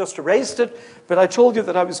 I've just erased it, but I told you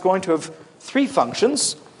that I was going to have three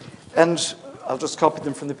functions, and I'll just copy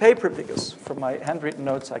them from the paper because from my handwritten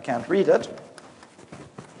notes I can't read it.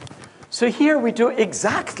 So here we do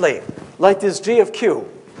exactly like this G of Q.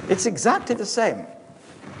 It's exactly the same,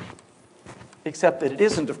 except that it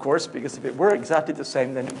isn't, of course, because if it were exactly the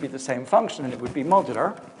same, then it would be the same function and it would be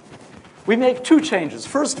modular. We make two changes.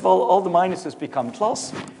 First of all the minuses become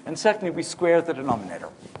plus, and secondly, we square the denominator.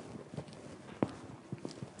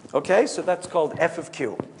 Okay, so that's called f of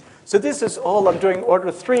q. So this is all, I'm doing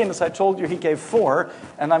order 3, and as I told you, he gave 4,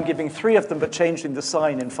 and I'm giving 3 of them, but changing the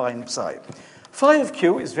sign in phi and psi. Phi of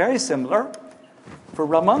q is very similar. For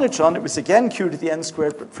Ramanujan, it was again q to the n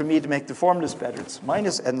squared, but for me to make the formulas better, it's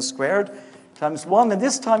minus n squared times 1, and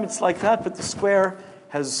this time it's like that, but the square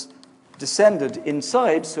has descended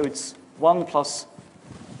inside, so it's 1 plus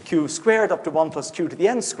q squared up to 1 plus q to the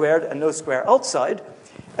n squared, and no square outside.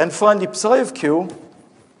 And finally, psi of q,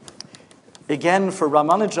 again, for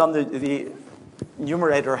Ramanujan, the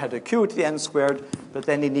numerator had a q to the n squared, but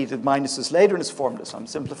then he needed minuses later in his formula, so I'm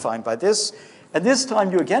simplifying by this. And this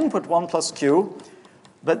time, you again put 1 plus q,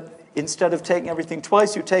 but instead of taking everything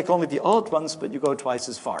twice, you take only the odd ones, but you go twice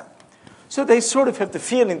as far. So they sort of have the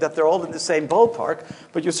feeling that they're all in the same ballpark,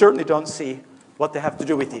 but you certainly don't see what they have to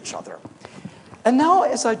do with each other. And now,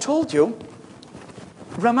 as I told you,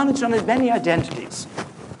 Ramanujan had many identities.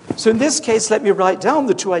 So in this case, let me write down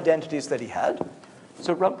the two identities that he had.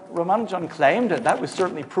 So Ramanujan claimed, and that was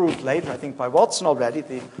certainly proved later, I think, by Watson already,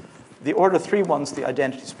 the order 3 ones, the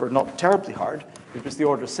identities were not terribly hard. It was the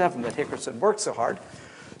order 7 that Hickerson worked so hard.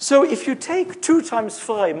 So if you take 2 times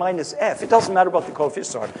phi minus f, it doesn't matter what the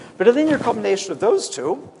coefficients are, but a linear combination of those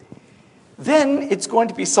two, then it's going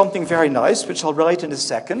to be something very nice, which I'll write in a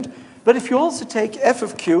second. But if you also take f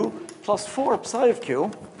of q plus 4 psi of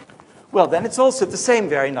q, well, then it's also the same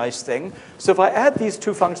very nice thing. So if I add these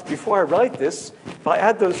two functions before I write this, if I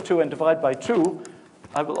add those two and divide by 2,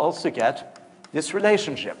 I will also get this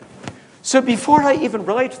relationship. So before I even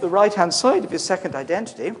write the right-hand side of his second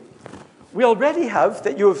identity, we already have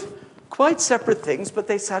that you have quite separate things, but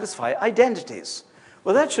they satisfy identities.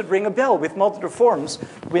 Well, that should ring a bell with modular forms.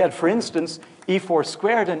 We had, for instance, E4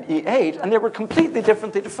 squared and E8, and they were completely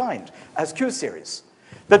differently defined as Q series.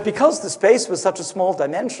 But because the space was such a small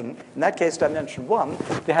dimension, in that case dimension 1,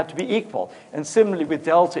 they had to be equal. And similarly with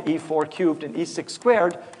delta E4 cubed and E6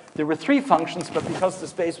 squared, there were 3 functions, but because the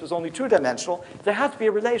space was only 2-dimensional, there had to be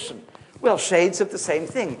a relation. Well, shades of the same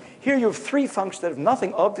thing. Here you have 3 functions that have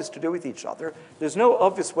nothing obvious to do with each other. There's no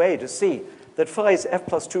obvious way to see that phi is f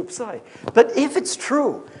plus 2 psi. But if it's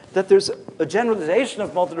true that there's a generalization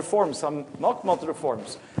of modular forms, some mock modular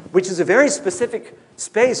forms, which is a very specific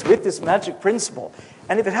space with this magic principle,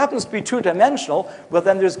 and if it happens to be 2-dimensional, well,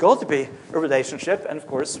 then there's got to be a relationship, and of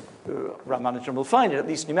course, Ramanujan will find it, at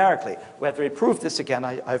least numerically. Whether he proved this again,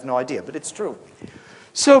 I have no idea, but it's true.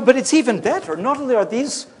 So, but it's even better. Not only are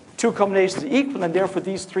these 2 combinations equal, and therefore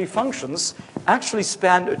these 3 functions actually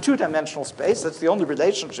span a 2-dimensional space. That's the only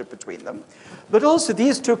relationship between them. But also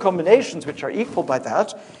these 2 combinations, which are equal by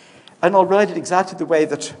that, and I'll write it exactly the way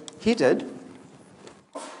that he did.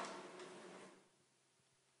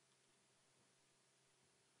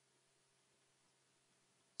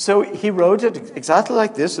 So he wrote it exactly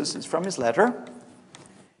like this. This is from his letter.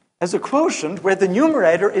 As a quotient where the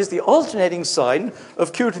numerator is the alternating sign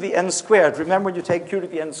of q to the n squared. Remember, when you take q to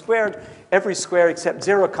the n squared, every square except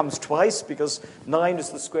 0 comes twice, because 9 is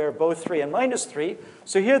the square of both 3 and minus 3.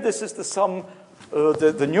 So here this is the sum,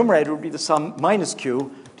 the numerator would be the sum minus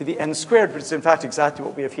q to the n squared, which is in fact exactly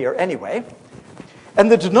what we have here anyway.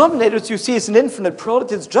 And the denominator, as you see, is an infinite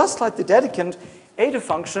product. It's just like the Dedekind eta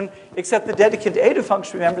function, except the Dedekind eta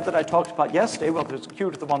function, remember that I talked about yesterday, well, there's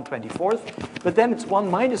q to the 1/24th, but then it's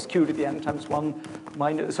 1 minus q to the n times 1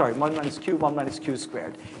 minus q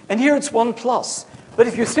squared. And here it's 1 plus. But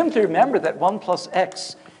if you simply remember that 1 plus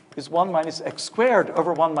x is 1 minus x squared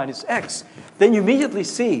over 1 minus x, then you immediately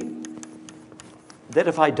see that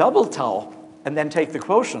if I double tau and then take the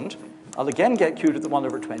quotient, I'll again get q to the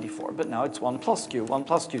 1/24, but now it's 1 plus q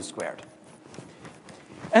squared.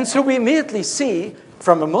 And so we immediately see,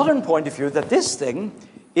 from a modern point of view, that this thing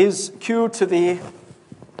is q to the,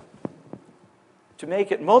 to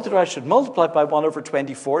make it modular, I should multiply it by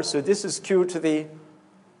 1/24. So this is q to the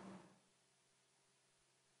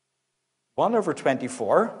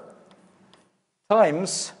 1/24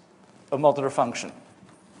 times a modular function,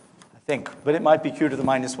 I think. But it might be q to the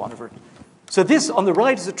minus 1/24. So this on the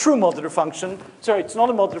right is a true modular function. Sorry, it's not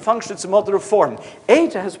a modular function, it's a modular form.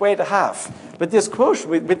 Eta has weight 1/2, but this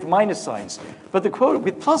quotient with minus signs. But the quotient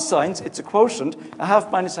with plus signs, it's a quotient.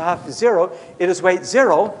 1/2 minus 1/2 is 0. It has weight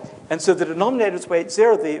 0, and so the denominator is weight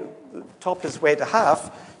 0, the top is weight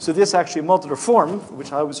 1/2. So this actually modular form,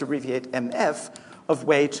 which I always abbreviate MF, of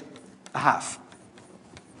weight 1/2.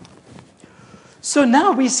 So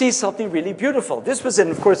now we see something really beautiful. This was in,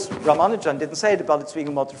 of course, Ramanujan didn't say it about its being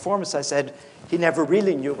a modular form. As I said, he never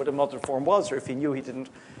really knew what a modular form was, or if he knew, he didn't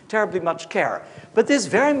terribly much care. But this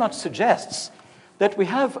very much suggests that we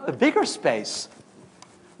have a bigger space,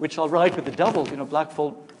 which I'll write with a double, black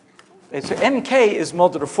fold. So MK is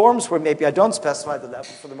modular forms, where maybe I don't specify the level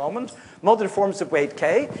for the moment. Modular forms of weight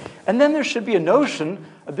K. And then there should be a notion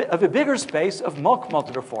of a bigger space of mock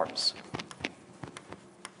modular forms.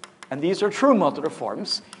 And these are true modular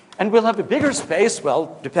forms. And we'll have a bigger space,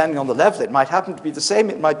 well, depending on the level. It might happen to be the same,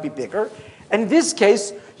 it might be bigger. And in this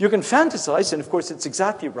case, you can fantasize, and of course it's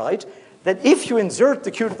exactly right, that if you insert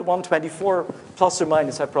the q to the 1/24 plus or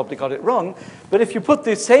minus, I probably got it wrong, but if you put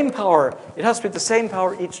the same power, it has to be the same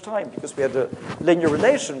power each time, because we had a linear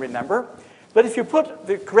relation, remember? But if you put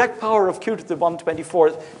the correct power of q to the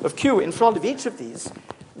 1/24 of q in front of each of these,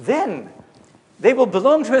 then they will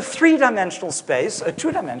belong to a 3-dimensional space, a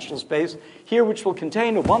 2-dimensional space here, which will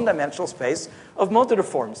contain a 1-dimensional space of modular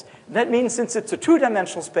forms. And that means since it's a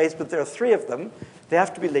 2-dimensional space, but there are 3 of them, they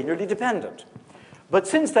have to be linearly dependent. But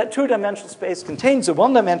since that 2-dimensional space contains a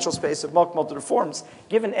 1-dimensional space of mock modular forms,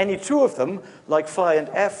 given any 2 of them, like phi and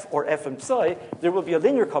f or f and psi, there will be a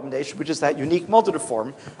linear combination, which is that unique modular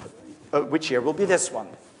form, which here will be this one.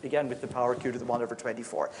 Again, with the power q to the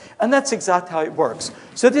 1/24. And that's exactly how it works.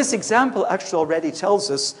 So this example actually already tells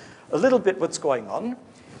us a little bit what's going on.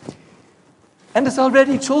 And as I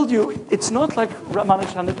already told you, it's not like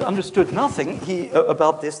Ramanujan had understood nothing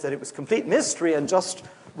about this, that it was complete mystery and just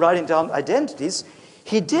writing down identities.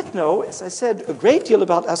 He did know, as I said, a great deal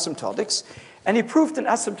about asymptotics, and he proved an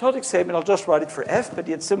asymptotic statement. I'll just write it for f, but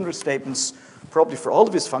he had similar statements probably for all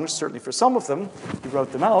of his functions, certainly for some of them. He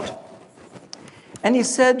wrote them out. And he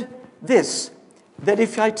said this, that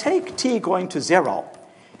if I take t going to 0,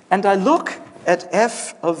 and I look at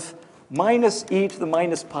f of minus e to the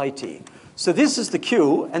minus pi t, so this is the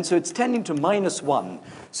q, and so it's tending to minus 1.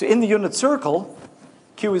 So in the unit circle,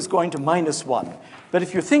 q is going to minus 1. But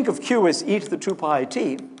if you think of q as e to the 2 pi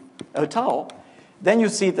t, tau, then you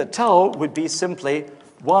see that tau would be simply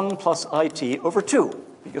 1 plus it over 2,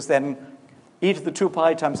 because then e to the 2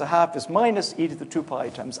 pi times a half is minus e to the 2 pi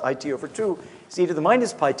times it over 2 is e to the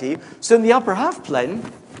minus pi t. So in the upper half plane,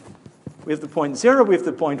 we have the point 0, we have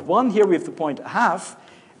the point 1, here we have the point a half,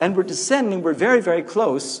 and we're descending, we're very, very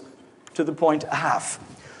close to the point a half.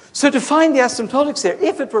 So to find the asymptotics there,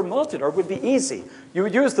 if it were modular, would be easy. You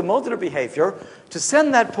would use the modular behavior to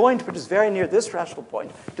send that point, which is very near this rational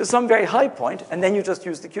point, to some very high point, and then you just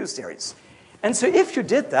use the Q series. And so if you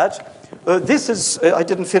did that, this is, I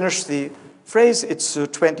didn't finish the phrase, it's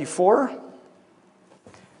 24.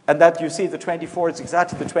 And that you see the 24 is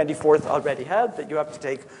exactly the 24th I already had, that you have to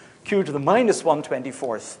take Q to the minus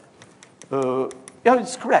 1/24th. Yeah,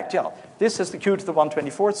 it's correct, yeah. This is the Q to the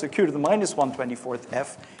 1/24th, so Q to the minus 1/24th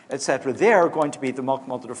F, etc. They are going to be the Mach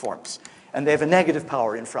modular forms. And they have a negative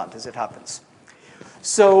power in front, as it happens.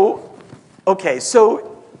 So, okay,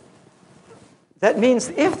 so that means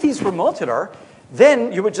if these were modular,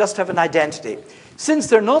 then you would just have an identity. Since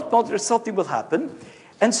they're not modular, something will happen.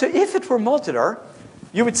 And so if it were modular,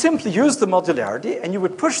 you would simply use the modularity, and you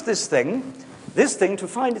would push this thing to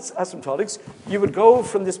find its asymptotics. You would go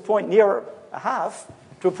from this point near a half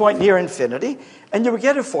to a point near infinity, and you would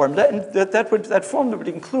get a formula, and that formula would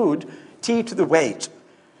include t to the weight,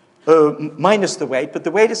 minus the weight, but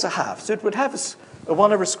the weight is a half. So it would have a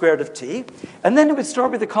 1 over squared of t, and then it would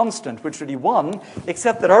start with a constant, which would be 1,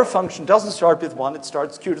 except that our function doesn't start with 1, it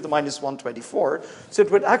starts q to the minus 1/24, so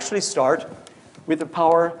it would actually start with the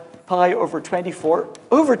power pi over 24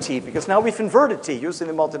 over t, because now we've inverted t using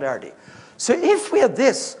the modularity. So if we had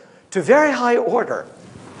this to very high order,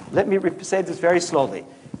 let me say this very slowly.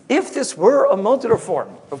 If this were a modular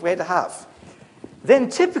form of weight a half, then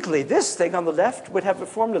typically this thing on the left would have a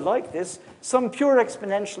formula like this, some pure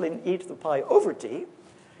exponential in e to the pi over t,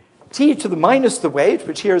 t to the minus the weight,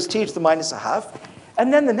 which here is t to the minus a half,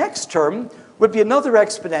 and then the next term would be another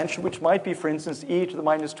exponential, which might be, for instance, e to the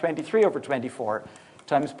minus 23 over 24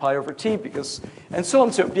 times pi over t, and so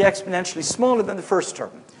on. So it would be exponentially smaller than the first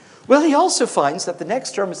term. Well, he also finds that the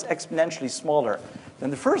next term is exponentially smaller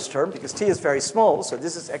than the first term, because t is very small, so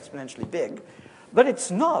this is exponentially big. But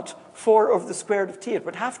it's not 4 over the square root of t. It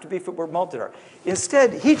would have to be if it were modular.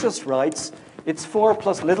 Instead, he just writes it's 4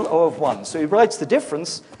 plus little o of 1. So he writes the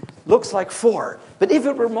difference looks like 4. But if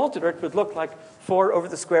it were modular, it would look like 4 over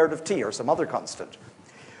the square root of t, or some other constant.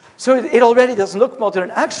 So it already doesn't look modular.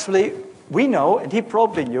 And actually, we know, and he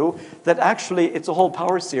probably knew, that actually it's a whole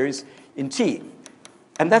power series in t.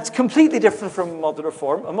 And that's completely different from a modular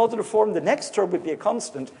form. A modular form, the next term would be a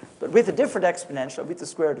constant, but with a different exponential, with the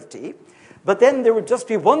square root of t. But then there would just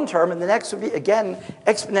be one term, and the next would be, again,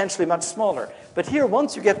 exponentially much smaller. But here,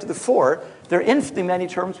 once you get to the 4, there are infinitely many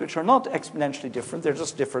terms which are not exponentially different. They're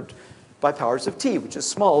just different by powers of t, which is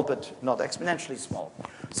small, but not exponentially small.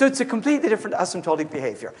 So it's a completely different asymptotic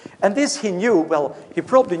behavior. And this he knew, well, he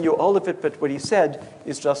probably knew all of it, but what he said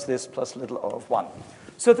is just this plus little o of 1.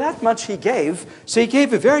 So that much he gave. So he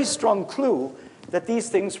gave a very strong clue that these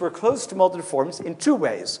things were close to modular forms in two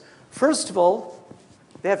ways. First of all,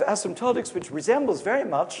 they have asymptotics which resembles very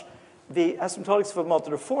much the asymptotics of a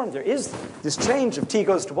modular form. There is this change of t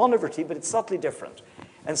goes to 1 over t, but it's subtly different.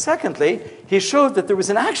 And secondly, he showed that there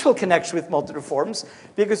was an actual connection with modular forms,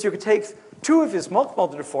 because you could take two of his Mach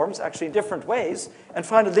modular forms, actually in different ways, and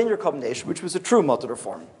find a linear combination, which was a true modular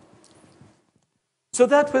form. So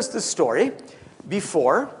that was the story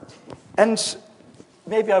before. And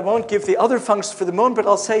maybe I won't give the other functions for the moment, but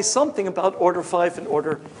I'll say something about order 5 and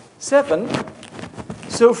order 7.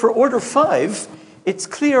 So for order 5, it's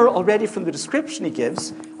clear already from the description he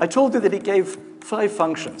gives. I told you that he gave 5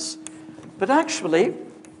 functions. But actually,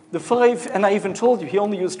 the 5, and I even told you he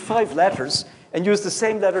only used 5 letters and used the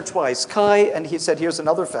same letter twice, chi, and he said here's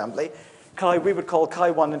another family. Chi, we would call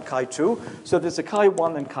chi 1 and chi 2. So there's a chi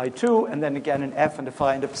 1 and chi 2, and then again an F and a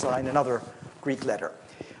phi and a psi and another Greek letter.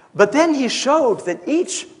 But then he showed that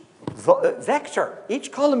each vector,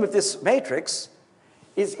 each column of this matrix,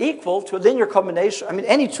 is equal to a linear combination. I mean,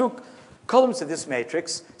 any two columns of this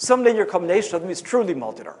matrix, some linear combination of them is truly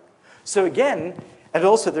modular. So again, and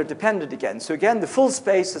also they're dependent again. So again, the full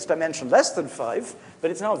space has dimension less than 5, but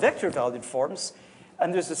it's now vector-valued forms.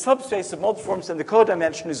 And there's a subspace of multiforms, and the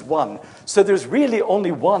codimension is 1. So there's really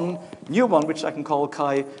only one new one, which I can call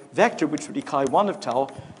chi vector, which would be chi1 of tau,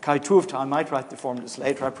 chi2 of tau. I might write the formulas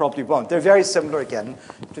later. I probably won't. They're very similar, again,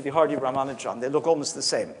 to the Hardy-Ramanujan. They look almost the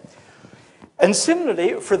same. And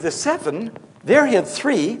similarly, for the 7, there he had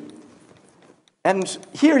 3. And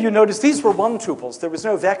here you notice these were 1 tuples. There was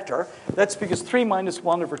no vector. That's because 3 minus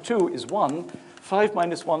 1 over 2 is 1. 5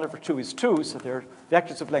 minus 1 over 2 is 2. So they're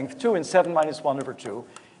vectors of length 2. And 7 minus 1 over 2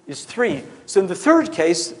 is 3. So in the third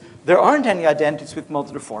case, there aren't any identities with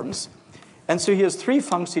modular forms. And so he has 3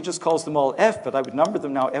 functions. He just calls them all f, but I would number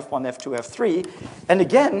them now f1, f2, f3. And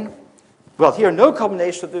again, well, here, no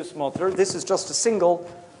combination of this modular. This is just a single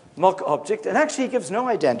mock object, and actually he gives no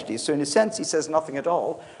identity. So in a sense, he says nothing at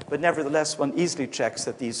all, but nevertheless, one easily checks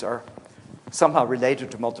that these are somehow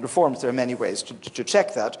related to modular forms. There are many ways to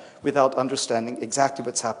check that without understanding exactly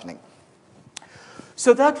what's happening.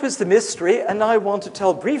 So that was the mystery, and now I want to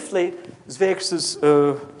tell briefly Zwegers'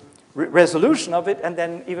 resolution of it, and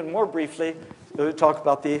then even more briefly talk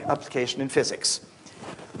about the application in physics.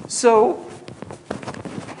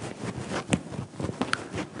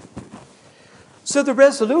 So the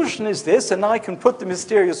resolution is this, and now I can put the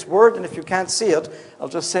mysterious word, and if you can't see it, I'll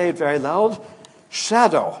just say it very loud,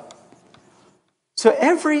 shadow. So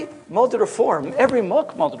every modular form, every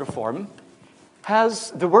mock modular form,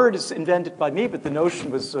 has, the word is invented by me, but the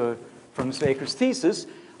notion was from Zweger's thesis.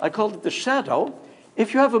 I called it the shadow.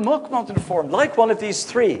 If you have a mock modular form, like one of these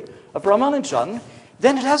 3 of Ramanujan,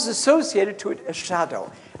 then it has associated to it a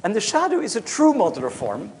shadow. And the shadow is a true modular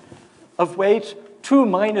form of weight 2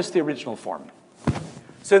 minus the original form.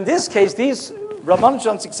 So in this case, these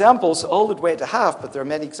Ramanujan's examples all would weight 1/2, but there are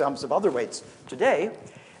many examples of other weights today.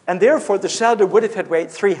 And therefore, the shadow would have had weight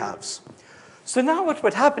 3/2. So now what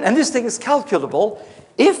would happen, and this thing is calculable,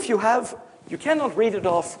 if you cannot read it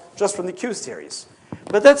off just from the Q series.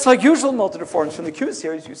 But that's like usual modular forms. From the Q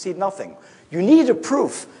series, you see nothing. You need a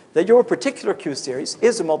proof that your particular Q series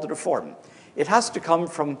is a modular form. It has to come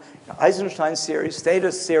from Eisenstein series,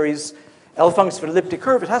 theta series, L function of an elliptic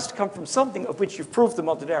curve. It has to come from something of which you've proved the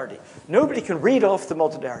modularity. Nobody can read off the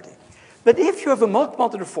modularity. But if you have a mock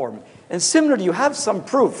modular form, and similarly you have some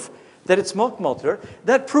proof that it's mock modular,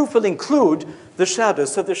 that proof will include the shadow.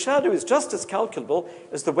 So the shadow is just as calculable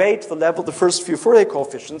as the weight, the level, the first few Fourier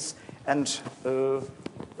coefficients, and,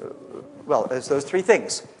 well, as those 3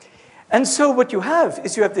 things. And so what you have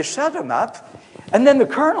is you have this shadow map, and then the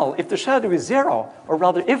kernel, if the shadow is 0, or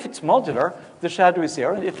rather if it's modular, the shadow is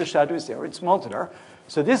 0, and if the shadow is 0, it's modular.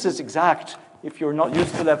 So this is exact. If you're not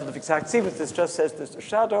used to the level of exact sequence, this just says there's a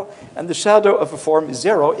shadow, and the shadow of a form is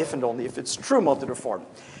 0 if and only if it's true modular form.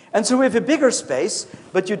 And so we have a bigger space,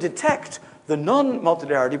 but you detect the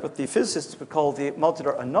non-modularity, what the physicists would call the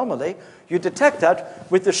modular anomaly. You detect that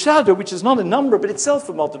with the shadow, which is not a number, but itself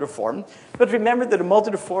a modular form. But remember that a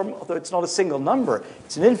modular form, although it's not a single number,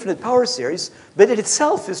 it's an infinite power series, but it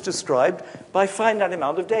itself is described by a finite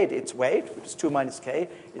amount of data. Its weight, which is 2 minus k,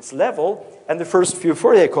 its level, and the first few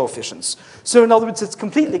Fourier coefficients. So in other words, it's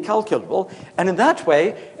completely calculable. And in that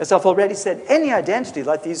way, as I've already said, any identity,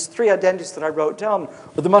 like these 3 identities that I wrote down,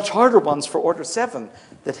 or the much harder ones for order 7,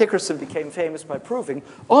 that Hickerson became famous by proving,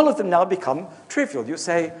 all of them now become trivial. You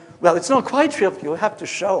say, well, it's not quite trivial. You have to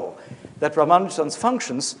show that Ramanujan's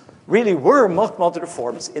functions really were mock modular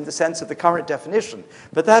forms in the sense of the current definition.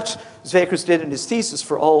 But that Zwegers did in his thesis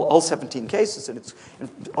for all 17 cases. And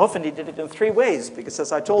often he did it in 3 ways, because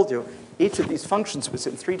as I told you, each of these functions was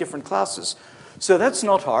in 3 different classes. So that's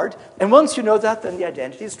not hard. And once you know that, then the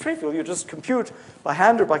identity is trivial. You just compute by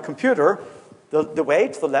hand or by computer the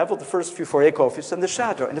weight, the level, the first few Fourier coefficients, and the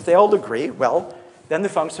shadow. And if they all agree, well, then the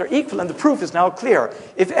functions are equal. And the proof is now clear.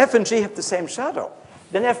 If f and g have the same shadow,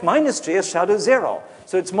 then f minus g is shadow 0.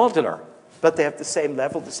 So it's modular. But they have the same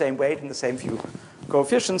level, the same weight, and the same few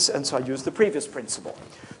coefficients. And so I use the previous principle.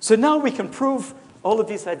 So now we can prove all of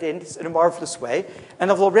these identities in a marvelous way. And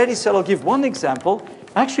I've already said I'll give one example.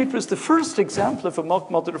 Actually, it was the first example of a mock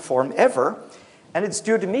modular form ever. And it's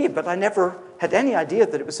due to me, but I never had any idea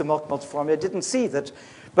that it was a mock modular form. I didn't see that.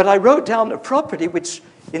 But I wrote down a property which,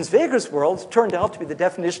 in Zweger's world, turned out to be the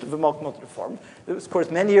definition of a mock modular form. It was, of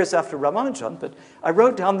course, many years after Ramanujan, but I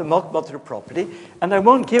wrote down the mock modular property. And I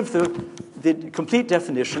won't give the complete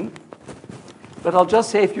definition, but I'll just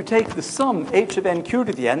say if you take the sum h of nq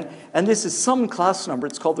to the n, and this is some class number,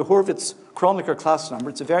 it's called the Hurwitz-Kronecker class number.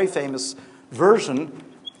 It's a very famous version.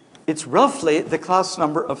 It's roughly the class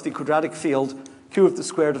number of the quadratic field q of the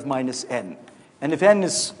square root of minus n. And if n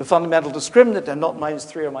is a fundamental discriminant and not minus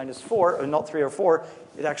 3 or minus 4, or not 3 or 4,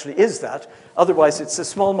 it actually is that. Otherwise, it's a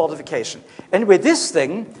small modification. Anyway, this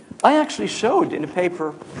thing, I actually showed in a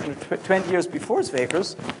paper 20 years before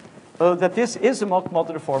Zagier's that this is a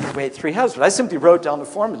modular form of weight 3 halves. But I simply wrote down a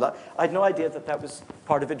formula. I had no idea that that was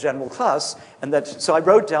part of a general class. And that, so I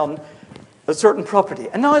wrote down a certain property.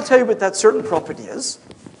 And now I'll tell you what that certain property is.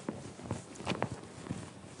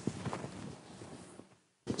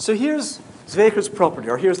 So here's Zagier's property,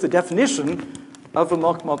 or here's the definition of a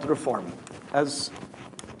modular form as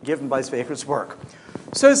given by Zagier's work.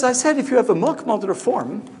 So as I said, if you have a modular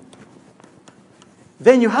form,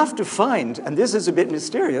 then you have to find, and this is a bit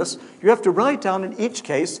mysterious, you have to write down in each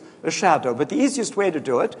case a shadow. But the easiest way to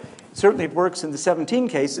do it, certainly it works in the 17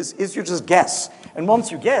 cases, is you just guess. And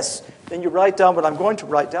once you guess, then you write down what I'm going to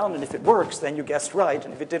write down, and if it works, then you guessed right,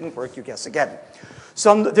 and if it didn't work, you guess again.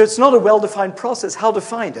 So there's not a well-defined process how to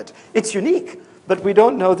find it. It's unique, but we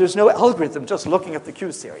don't know, there's no algorithm just looking at the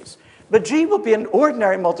Q series. But G will be an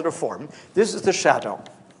ordinary modular form. This is the shadow.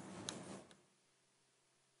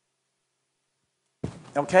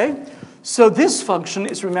 Okay? So this function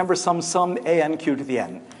is, remember, some sum an q to the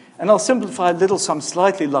n. And I'll simplify a little, so I'm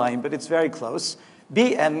slightly lying, but it's very close.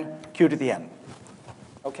 Bn q to the n.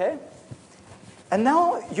 Okay? And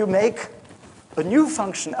now you make a new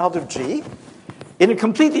function out of G in a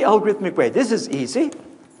completely algorithmic way. This is easy,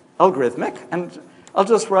 algorithmic, and I'll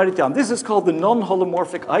just write it down. This is called the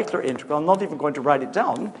non-holomorphic Eichler integral. I'm not even going to write it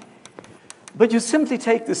down. But you simply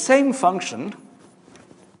take the same function,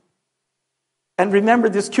 and remember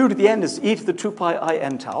this q to the n is e to the 2 pi I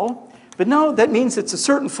n tau. But now that means it's a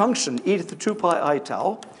certain function, e to the 2 pi I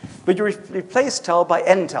tau, but you replace tau by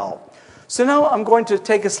n tau. So now I'm going to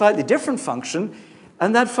take a slightly different function,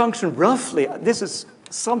 and that function roughly, this is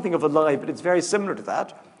something of a lie, but it's very similar to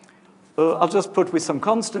that. I'll just put with some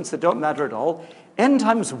constants that don't matter at all. N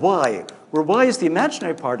times y, where y is the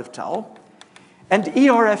imaginary part of tau. And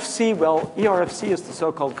ERFC, well, ERFC is the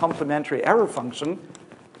so-called complementary error function.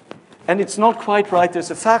 And it's not quite right.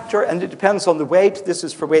 There's a factor, and it depends on the weight. This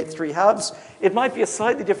is for weight 3 halves. It might be a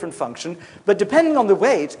slightly different function. But depending on the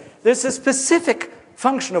weight, there's a specific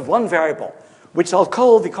function of one variable, which I'll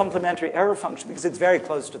call the complementary error function because it's very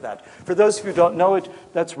close to that. For those of you who don't know it,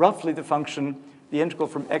 that's roughly the function, the integral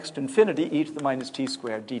from x to infinity, e to the minus t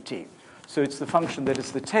squared dt. So it's the function that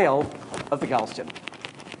is the tail of the Gaussian.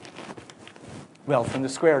 Well, from the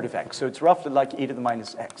square root of x. So it's roughly like e to the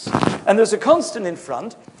minus x. And there's a constant in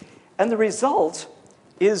front, and the result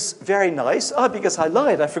is very nice. Because I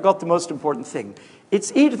lied, I forgot the most important thing.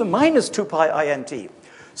 It's e to the minus 2 pi int.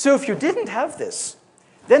 So if you didn't have this,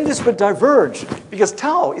 then this would diverge, because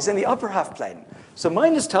tau is in the upper half plane. So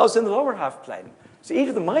minus tau is in the lower half plane. So e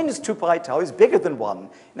to the minus 2 pi tau is bigger than 1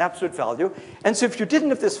 in absolute value. And so if you didn't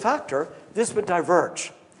have this factor, this would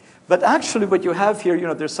diverge. But actually what you have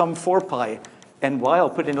here, there's some 4 pi ny. I'll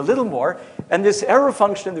put in a little more. And this error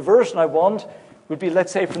function in the version I want would be,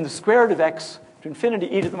 let's say, from the square root of x to infinity,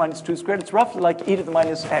 e to the minus 2 squared. It's roughly like e to the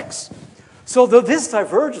minus x. So though this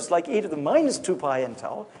diverges like e to the minus 2 pi n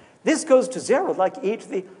tau, this goes to 0 like e to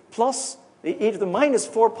the minus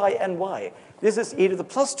 4 pi ny. This is e to the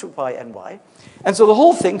plus 2 pi ny. And so the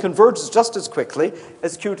whole thing converges just as quickly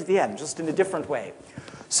as q to the n, just in a different way.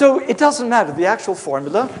 So it doesn't matter. The actual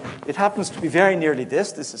formula, it happens to be very nearly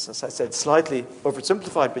this. This is, as I said, slightly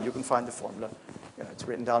oversimplified, but you can find the formula. It's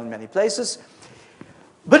written down in many places.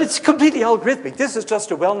 But it's completely algorithmic. This is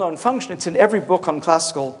just a well-known function. It's in every book on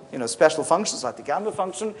classical, special functions, like the gamma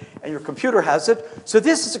function, and your computer has it. So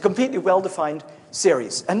this is a completely well-defined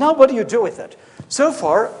series. And now what do you do with it? So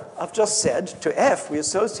far, I've just said to f, we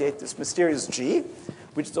associate this mysterious g,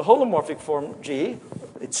 which is a holomorphic form g,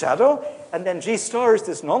 its shadow, and then g star is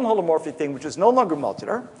this non-holomorphic thing, which is no longer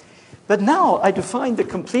modular. But now I define the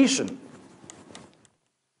completion.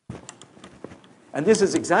 And this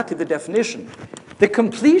is exactly the definition. The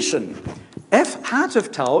completion, f hat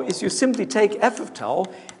of tau, is you simply take f of tau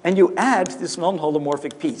and you add this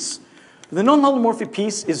non-holomorphic piece. The non-holomorphic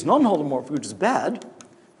piece is non-holomorphic, which is bad.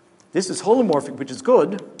 This is holomorphic, which is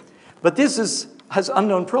good. But this has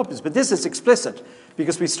unknown properties. But this is explicit,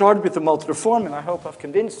 because we started with the modular form, and I hope I've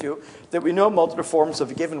convinced you that we know modular forms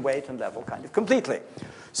of a given weight and level kind of completely.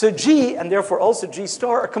 So G, and therefore also G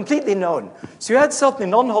star, are completely known. So you had something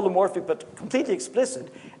non-holomorphic but completely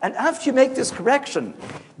explicit. And after you make this correction,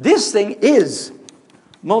 this thing is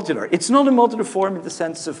modular. It's not a modular form in the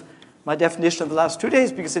sense of my definition of the last 2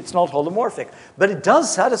 days, because it's not holomorphic. But it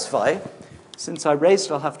does satisfy, since I raised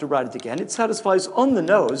it, I'll have to write it again. It satisfies on the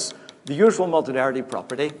nose the usual modularity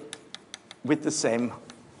property with the same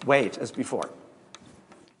weight as before.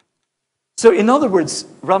 So in other words,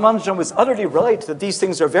 Ramanujan was utterly right that these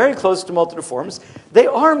things are very close to modular forms. They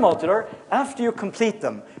are modular after you complete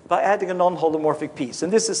them by adding a non-holomorphic piece.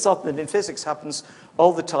 And this is something that in physics happens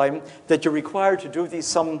all the time, that you're required to do these,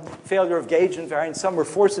 some failure of gauge invariance, somewhere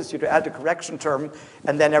forces you to add a correction term,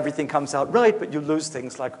 and then everything comes out right, but you lose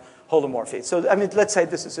things like holomorphy. So, I mean, let's say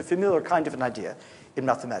this is a familiar kind of an idea in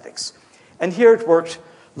mathematics. And here it worked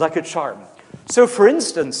like a charm. So, for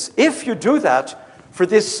instance, if you do that for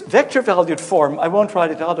this vector-valued form, I won't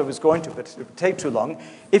write it out, I was going to, but it would take too long.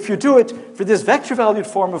 If you do it for this vector-valued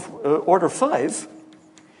form of order 5,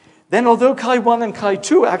 then although chi1 and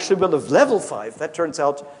chi2 actually will have level 5, that turns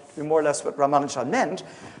out to be more or less what Ramanujan meant,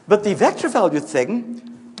 but the vector-valued thing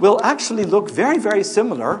will actually look very, very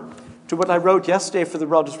similar to what I wrote yesterday for the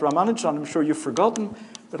Rhodes Ramanujan. I'm sure you've forgotten,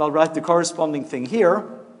 but I'll write the corresponding thing here.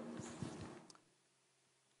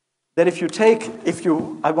 That if you take,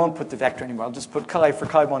 I won't put the vector anymore, I'll just put chi for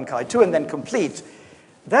chi1, chi2, and then complete.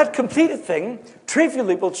 That completed thing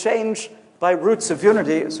trivially will change by roots of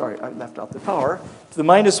unity, sorry, I left out the power, to the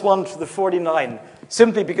 -1 to the 49,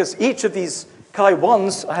 simply because each of these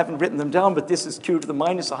chi1s, I haven't written them down, but this is q to the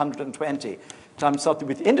 -120 times something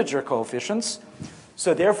with integer coefficients.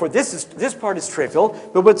 So therefore, this part is trivial,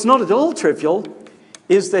 but what's not at all trivial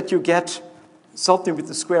is that you get something with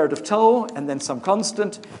the square root of tau, and then some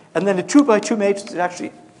constant, and then a 2x2 matrix is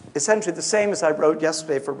actually essentially the same as I wrote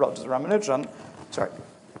yesterday for Rhodes Ramanujan. Sorry,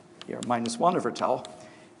 here, -1 over tau,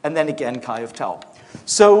 and then again chi of tau.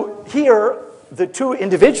 So here, the two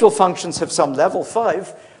individual functions have some level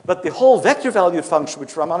 5, but the whole vector-valued function,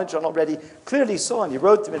 which Ramanujan already clearly saw, and he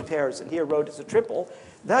wrote them in pairs, and here wrote as a triple,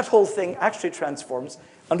 that whole thing actually transforms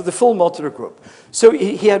under the full modular group. So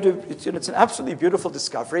he had it's an absolutely beautiful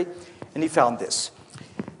discovery, and he found this.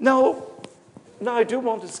 Now I do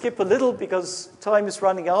want to skip a little because time is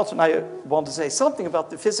running out, and I want to say something about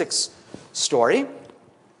the physics story.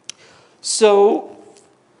 So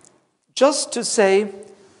just to say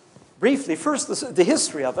briefly, first the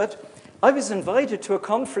history of it. I was invited to a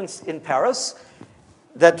conference in Paris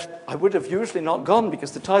that I would have usually not gone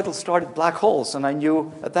because the title started black holes, and I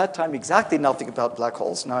knew at that time exactly nothing about black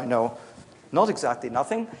holes. Now I know not exactly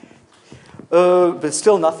nothing, but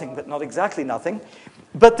still nothing, but not exactly nothing.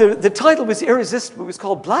 But the title was irresistible. It was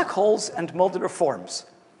called Black Holes and Modular Forms.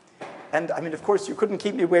 And I mean, of course, you couldn't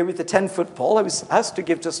keep me away with the 10-foot pole. I was asked to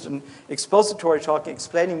give just an expository talk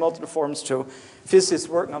explaining modular forms to physicists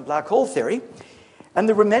working on black hole theory. And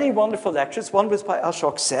there were many wonderful lectures. One was by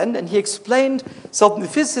Ashok Sen, and he explained something the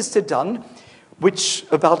physicists had done, which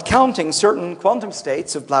about counting certain quantum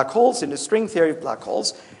states of black holes in a string theory of black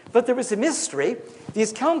holes. But there was a mystery.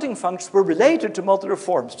 These counting functions were related to modular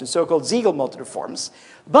forms, to so-called Zagier modular forms,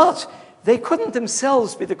 but they couldn't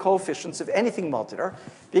themselves be the coefficients of anything modular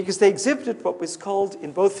because they exhibited what was called,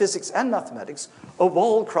 in both physics and mathematics, a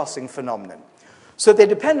wall-crossing phenomenon. So they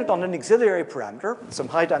depended on an auxiliary parameter, some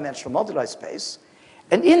high-dimensional moduli space,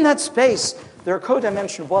 and in that space, there are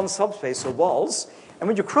codimension 1 subspace, or walls, and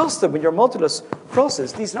when you cross them, when your modulus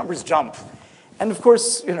crosses, these numbers jump. And of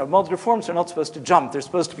course, modular forms are not supposed to jump. They're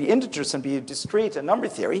supposed to be integers and be discrete in number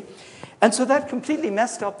theory. And so that completely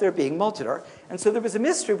messed up their being modular. And so there was a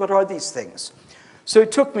mystery, what are these things? So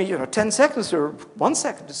it took me 10 seconds or 1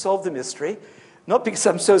 second to solve the mystery, not because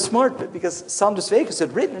I'm so smart, but because Sandus Vegas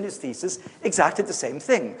had written in his thesis exactly the same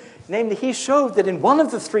thing. Namely, he showed that in one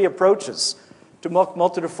of the 3 approaches to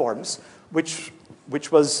modular forms, which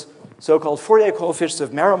was so-called Fourier coefficients of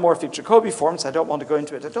meromorphic Jacobi forms, I don't want to go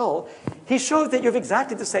into it at all, he showed that you have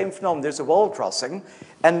exactly the same phenomenon. There's a wall crossing,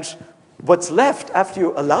 and what's left after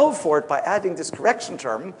you allow for it by adding this correction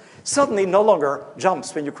term suddenly no longer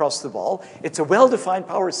jumps when you cross the wall. It's a well-defined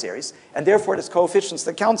power series, and therefore it has coefficients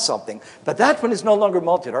that count something. But that one is no longer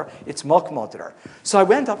modular, it's mock modular. So I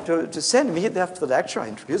went up to Sen immediately after the lecture. I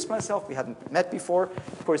introduced myself. We hadn't met before.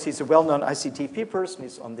 Of course, he's a well-known ICTP person.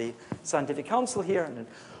 He's on the scientific council here, and an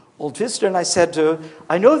old visitor. And I said,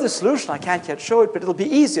 I know the solution. I can't yet show it, but it'll be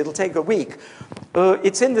easy. It'll take a week.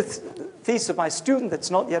 It's in the thesis of my student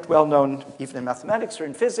that's not yet well known even in mathematics or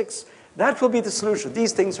in physics. That will be the solution.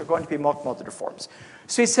 These things are going to be mock modular forms.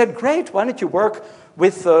 So he said, great, why don't you work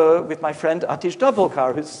with my friend Atish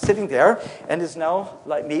Dabholkar, who's sitting there and is now,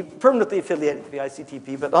 like me, permanently affiliated to the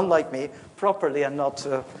ICTP, but unlike me, properly and not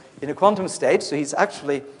in a quantum state. So he's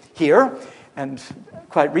actually here, and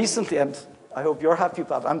quite recently, and I hope you're happy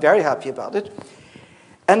about it. I'm very happy about it.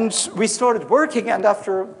 And we started working, and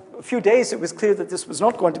after a few days, it was clear that this was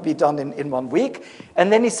not going to be done in 1 week.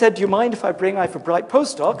 And then he said, do you mind if I have a bright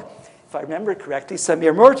postdoc? If I remember correctly,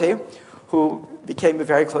 Samir Murthy, who became a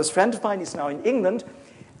very close friend of mine. He's now in England.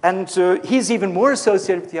 And he's even more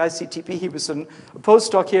associated with the ICTP. He was a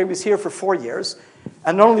postdoc here. He was here for 4 years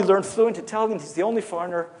and not only learned fluent Italian, he's the only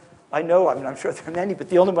foreigner I know, I mean, I'm sure there are many, but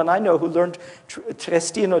the only one I know who learned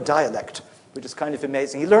Triestino dialect, which is kind of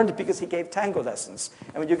amazing. He learned it because he gave tango lessons.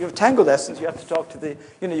 And when you give tango lessons, you have to talk to the,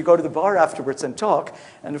 you go to the bar afterwards and talk.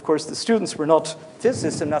 And of course, the students were not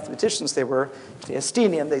physicists and mathematicians. They were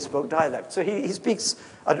Triestini, and they spoke dialect. So he speaks,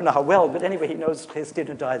 I don't know how well, but anyway, he knows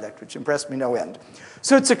Triestino dialect, which impressed me no end.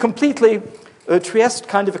 So it's a completely Trieste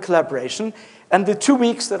kind of a collaboration. And the 2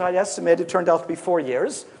 weeks that I estimated turned out to be 4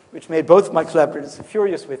 years, which made both my collaborators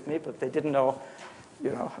furious with me, but they didn't know,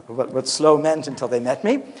 what slow meant until they met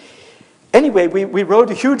me. Anyway, we wrote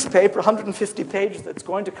a huge paper, 150 pages, that's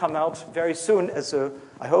going to come out very soon as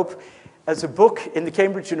I hope, as a book in the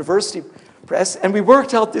Cambridge University Press. And we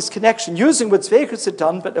worked out this connection using what Zagier had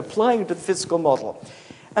done, but applying it to the physical model.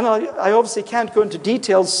 And I obviously can't go into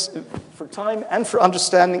details for time and for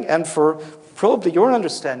understanding and for probably your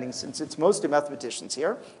understanding, since it's mostly mathematicians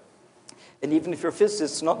here. And even if you're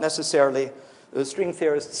physicists, not necessarily string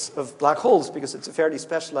theorists of black holes, because it's a fairly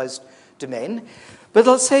specialized domain. But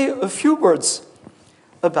I'll say a few words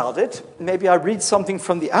about it. Maybe I read something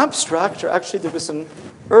from the abstract, or actually there was an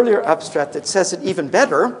earlier abstract that says it even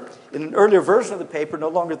better, in an earlier version of the paper, no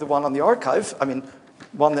longer the one on the archive, I mean,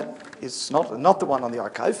 one that is not the one on the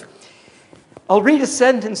archive. I'll read a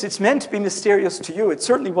sentence. It's meant to be mysterious to you. It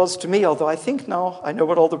certainly was to me, although I think now I know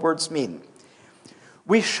what all the words mean.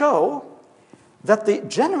 We show that the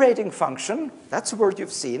generating function, that's a word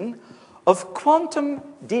you've seen, of quantum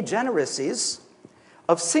degeneracies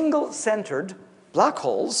of single-centered black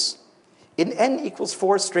holes in n equals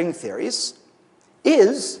 4 string theories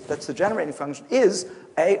is, that's the generating function, is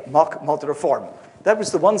a Mach modular form. That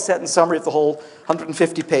was the one-sentence summary of the whole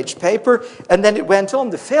 150-page paper. And then it went on.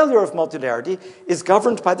 The failure of modularity is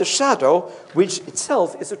governed by the shadow, which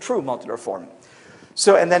itself is a true modular form.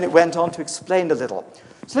 So, and then it went on to explain a little.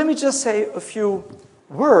 So let me just say a few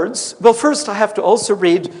words. Well, first I have to also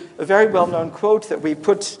read a very well-known quote that we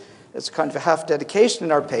put as kind of a half dedication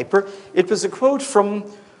in our paper. It was a quote from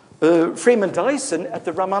Freeman Dyson at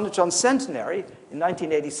the Ramanujan Centenary in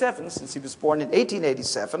 1987, since he was born in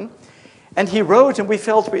 1887. And he wrote, and we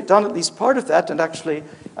felt we'd done at least part of that, and actually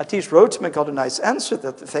Atish wrote him and got a nice answer.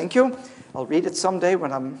 Thank you. I'll read it someday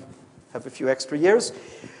when I have a few extra years.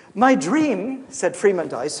 My dream, said Freeman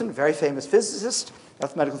Dyson, a very famous physicist,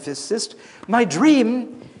 mathematical physicist, my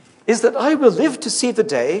dream is that I will live to see the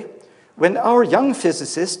day when our young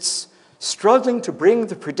physicists, struggling to bring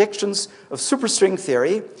the predictions of superstring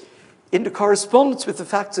theory into correspondence with the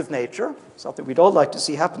facts of nature, something we'd all like to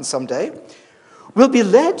see happen someday, will be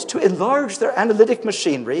led to enlarge their analytic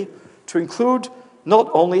machinery to include not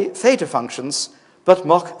only theta functions, but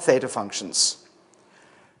Mach theta functions.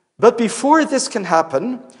 But before this can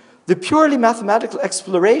happen, the purely mathematical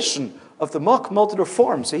exploration of the Mach modular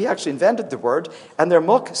forms, so he actually invented the word, and their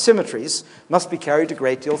Mach symmetries must be carried a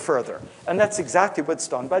great deal further. And that's exactly what's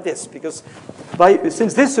done by this, because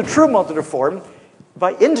since this is a true modular form,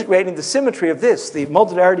 by integrating the symmetry of this, the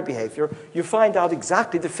modularity behavior, you find out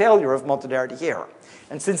exactly the failure of modularity here.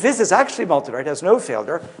 And since this is actually modular, it has no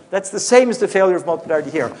failure, that's the same as the failure of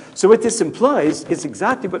modularity here. So what this implies is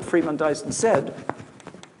exactly what Freeman Dyson said,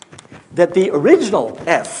 that the original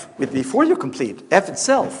f, with the Fourier complete, f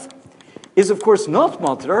itself, is of course not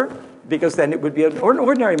modular, because then it would be an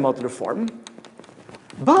ordinary modular form,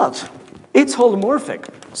 but it's holomorphic.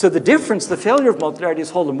 So the difference, the failure of modularity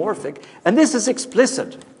is holomorphic, and this is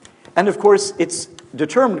explicit. And of course, it's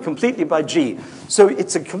determined completely by G. So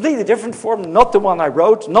it's a completely different form, not the one I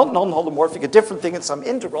wrote, not non-holomorphic, a different thing in some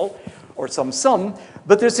integral or some sum,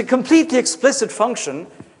 but there's a completely explicit function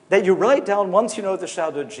that you write down once you know the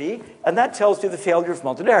shadow G, and that tells you the failure of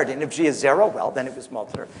modularity. And if G is 0, well, then it was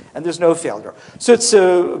modular, and there's no failure. So it's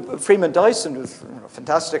Freeman Dyson, who's a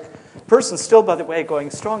fantastic person, still, by the way, going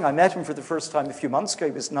strong. I met him for the first time a few months ago.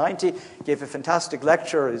 He was 90, gave a fantastic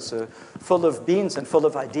lecture. He's full of beans and full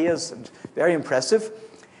of ideas, and very impressive.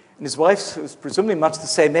 And his wife, who's presumably much the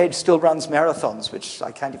same age, still runs marathons, which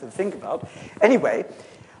I can't even think about. Anyway,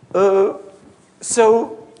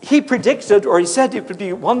 so he predicted, or he said it would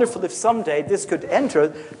be wonderful if someday this could enter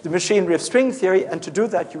the machinery of string theory, and to do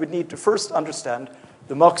that you would need to first understand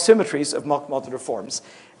the Mach symmetries of Mach modular forms.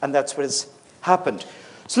 And that's what has happened.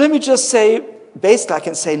 So let me just say, basically I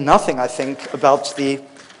can say nothing, I think, about the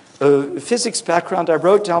physics background. I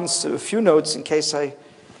wrote down a few notes in case I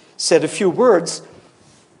said a few words.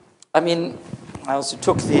 I mean, I also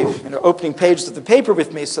took the opening pages of the paper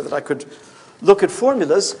with me so that I could look at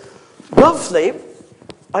formulas. Roughly,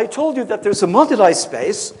 I told you that there's a moduli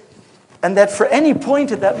space, and that for any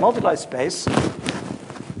point in that moduli space,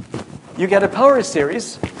 you get a power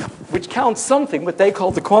series which counts something, what they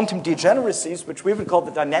call the quantum degeneracies, which we would call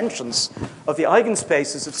the dimensions of the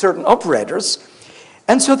eigenspaces of certain operators.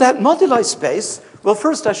 And so that moduli space, well,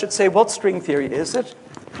 first I should say, what string theory is it?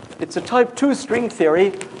 It's a type 2 string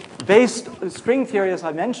theory based, string theory, as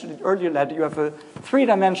I mentioned in the earlier letter, you have a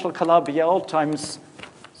three-dimensional Calabi-Yau times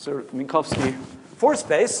Minkowski force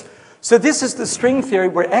space. So this is the string theory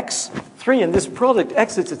where X3 and this product,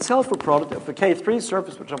 X is itself a product of the K3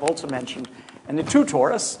 surface, which I've also mentioned, and the 2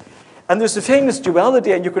 torus. And there's a famous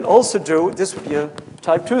duality, and you can also do, this would be a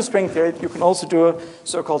type 2 string theory, you can also do a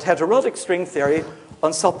so-called heterotic string theory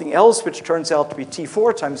on something else, which turns out to be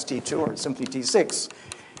T4 times T2, or simply T6.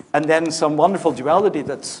 And then some wonderful duality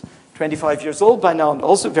that's 25 years old by now, and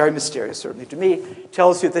also very mysterious, certainly to me,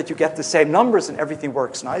 tells you that you get the same numbers and everything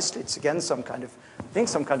works nicely. It's again some kind of, I think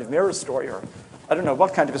some kind of mirror story, or I don't know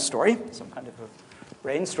what kind of a story, some kind of a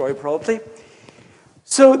brain story probably.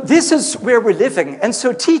 So this is where we're living. And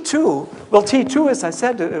so T2, well, T2, as I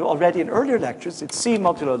said already in earlier lectures, it's C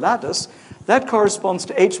modulo lattice. That corresponds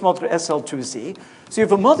to H modulo SL2Z. So you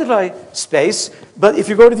have a moduli space, but if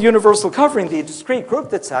you go to the universal covering, the discrete group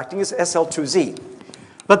that's acting is SL2Z.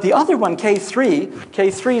 But the other one,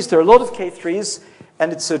 K3s, there are a lot of K3s,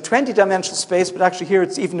 and it's a 20-dimensional space, but actually here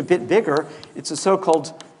it's even a bit bigger. It's a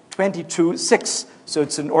so-called 22-6. So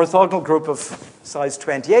it's an orthogonal group of size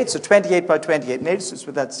 28, so 28 by 28 matrices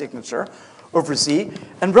with that signature over Z.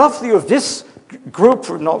 And roughly of this group,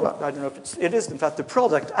 no, I don't know if it is in fact the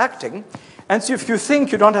product acting. And so if you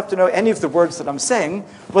think you don't have to know any of the words that I'm saying,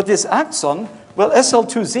 what this acts on, well,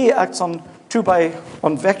 SL2Z acts on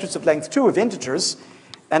vectors of length 2 of integers,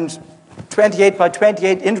 and 28 by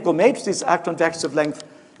 28 integral matrices act on vectors of length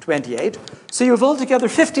 28. So you have altogether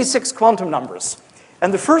 56 quantum numbers.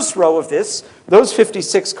 And the first row of this, those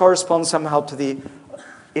 56 correspond somehow to the,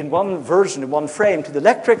 in one version, in one frame, to the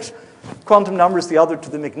electric quantum numbers, the other to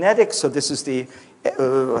the magnetic. So this is the,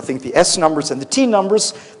 I think, the S numbers and the T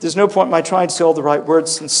numbers. There's no point in my trying to say all the right words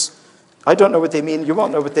since I don't know what they mean. You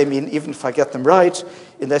won't know what they mean even if I get them right,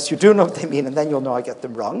 unless you do know what they mean, and then you'll know I get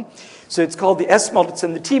them wrong. So it's called the S modulus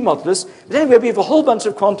and the T modulus. But anyway, we have a whole bunch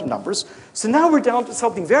of quantum numbers. So now we're down to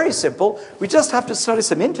something very simple. We just have to study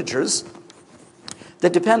some integers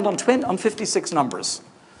that depend on 56 numbers,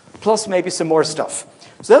 plus maybe some more stuff.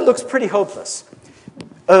 So that looks pretty hopeless.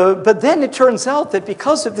 But then it turns out that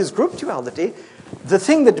because of this group duality, the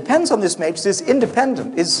thing that depends on this matrix is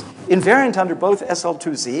independent, is invariant under both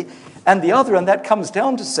SL2Z and the other, and that comes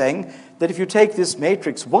down to saying that if you take this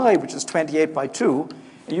matrix Y, which is 28 by 2,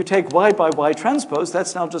 and you take Y by Y transpose,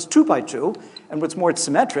 that's now just 2 by 2, and what's more, it's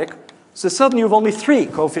symmetric. So suddenly you have only 3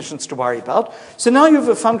 coefficients to worry about. So now you have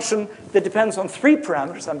a function that depends on 3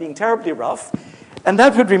 parameters. I'm being terribly rough. And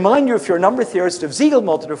that would remind you, if you're a number theorist, of Ziegel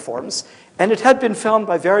modular forms. And it had been found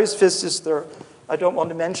by various physicists there, I don't want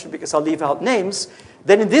to mention because I'll leave out names,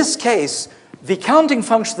 that in this case, the counting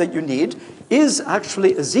function that you need is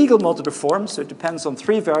actually a Ziegel modular form. So it depends on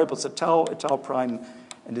 3 variables, a tau prime,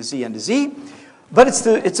 and a Z and a Z. But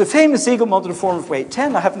it's a famous Ziegel modular form of weight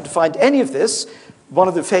 10. I haven't defined any of this. One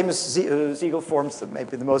of the famous Ziegel forms that may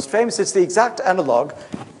be the most famous, it's the exact analog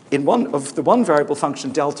in one of the one variable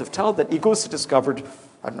function delta of tau that Igusa discovered,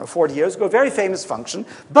 I don't know, 40 years ago, a very famous function,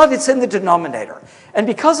 but it's in the denominator. And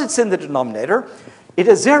because it's in the denominator, it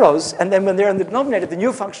has zeros, and then when they're in the denominator, the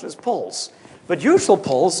new function is poles. But usual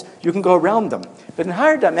poles, you can go around them. But in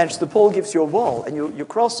higher dimensions, the pole gives you a wall, and you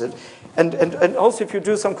cross it. And also, if you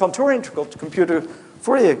do some contour integral to compute a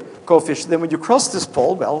Fourier coefficient, then when you cross this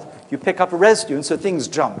pole, well, you pick up a residue, and so things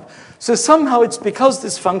jump. So somehow it's because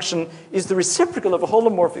this function is the reciprocal of a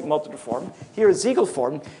holomorphic modular form, here a Ziegel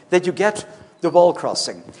form, that you get the wall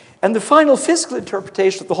crossing. And the final physical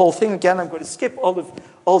interpretation of the whole thing, again, I'm going to skip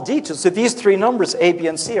all details. So these 3 numbers, A, B,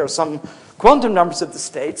 and C, are some quantum numbers of the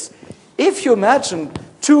states. If you imagine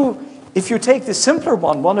if you take the simpler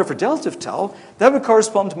one, 1 over delta of tau, that would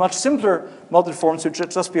correspond to much simpler modular forms, which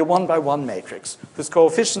would just be a 1-by-1 matrix, whose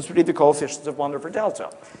coefficients would be the coefficients of 1 over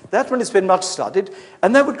delta. That one has been much studied,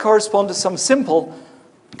 and that would correspond to some simple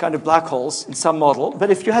kind of black holes in some model.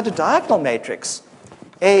 But if you had a diagonal matrix,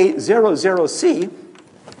 A, 0, 0, C,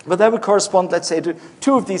 well, that would correspond, let's say, to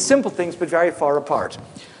 2 of these simple things, but very far apart.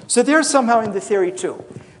 So they're somehow in the theory, too.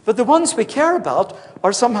 But the ones we care about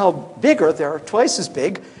are somehow bigger. They're twice as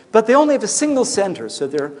big, but they only have a single center. So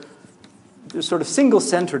they're sort of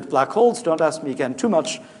single-centered black holes. Don't ask me again too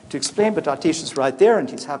much to explain, but Atish is right there, and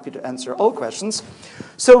he's happy to answer all questions.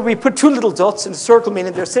 So we put 2 little dots in a circle,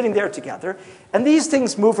 meaning they're sitting there together. And these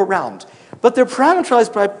things move around. But they're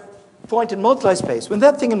parameterized by point in moduli space. When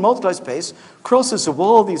that thing in moduli space crosses a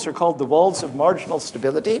wall, these are called the walls of marginal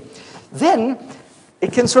stability, then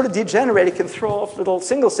it can sort of degenerate. It can throw off little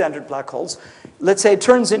single-centered black holes. Let's say it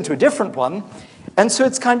turns into a different one, and so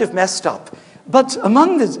it's kind of messed up. But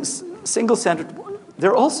among the single-centered,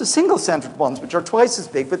 there are also single-centered ones, which are twice as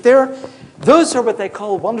big, but those are what they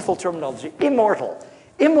call, wonderful terminology, immortal.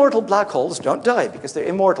 Immortal black holes don't die because they're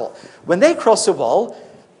immortal. When they cross a wall,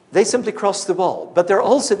 they simply cross the wall. But there are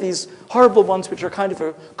also these horrible ones which are kind of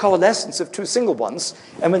a coalescence of two single ones.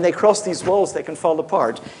 And when they cross these walls, they can fall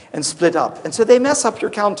apart and split up. And so they mess up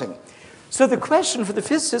your counting. So the question for the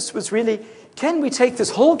physicists was really, can we take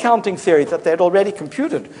this whole counting theory that they had already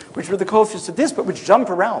computed, which were the coefficients of this, but which jump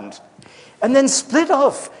around, and then split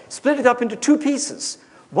it up into two pieces,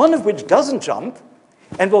 one of which doesn't jump,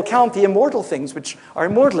 and we'll count the immortal things which are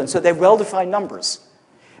immortal, and so they're well-defined numbers.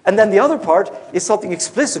 And then the other part is something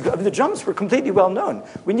explicit. I mean, the jumps were completely well known.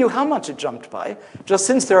 We knew how much it jumped by. Just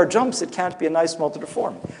since there are jumps, it can't be a nice modular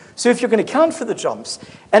form. So if you're going to count for the jumps,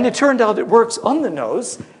 and it turned out it works on the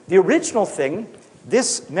nose, the original thing,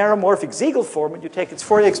 this meromorphic Ziegel form, when you take its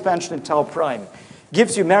Fourier expansion in tau prime,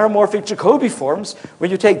 gives you meromorphic Jacobi forms. When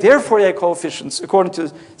you take their Fourier coefficients, according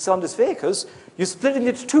to Sanders-Vaeckers, you split it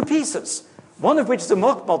into two pieces, one of which is a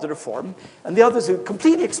mock modular form, and the other is a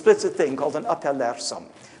completely explicit thing called an Appel-Lair sum.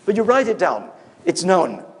 But you write it down. It's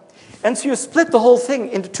known. And so you split the whole thing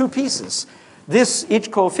into two pieces. Each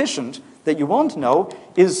coefficient that you want to know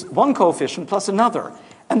is one coefficient plus another.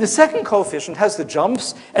 And the second coefficient has the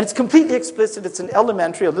jumps, and it's completely explicit. It's an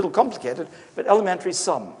elementary, a little complicated, but elementary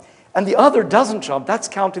sum. And the other doesn't jump. That's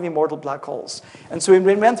counting the immortal black holes. And so when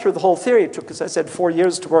we went through the whole theory, it took, as I said, 4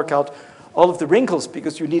 years to work out all of the wrinkles,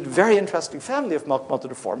 because you need a very interesting family of mock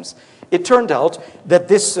modular forms. It turned out that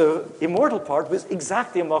this immortal part was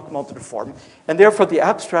exactly a mock modular form, and therefore the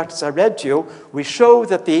abstract, as I read to you, we show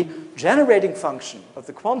that the generating function of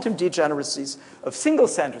the quantum degeneracies of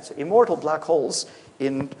single-centered, so immortal black holes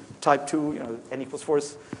in type 2, n equals 4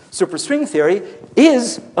 superstring theory,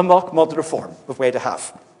 is a mock modular form of weight a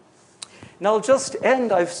half. Now I'll just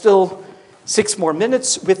end, I've still 6 more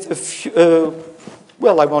minutes, with a few,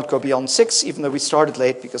 well, I won't go beyond 6, even though we started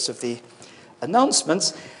late because of the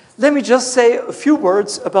announcements. Let me just say a few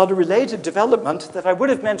words about a related development that I would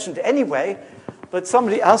have mentioned anyway, but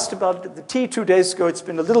somebody asked about it at the T 2 days ago. It's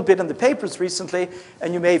been a little bit in the papers recently,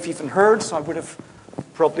 and you may have even heard, so I would have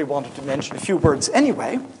probably wanted to mention a few words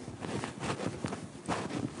anyway.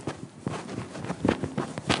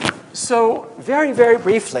 So, very, very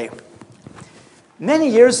briefly, many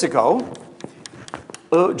years ago,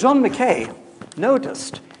 John Mackay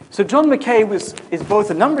noticed. So John Mackay is both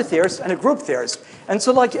a number theorist and a group theorist. And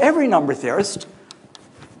so like every number theorist,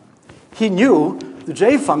 he knew the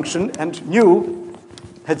J function and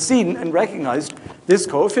had seen and recognized this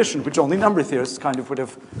coefficient, which only number theorists kind of would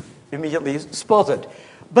have immediately spotted.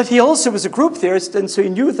 But he also was a group theorist, and so he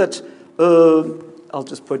knew that, I'll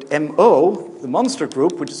just put MO, the monster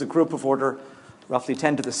group, which is a group of order roughly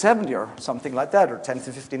 10 to the 70 or something like that, or 10 to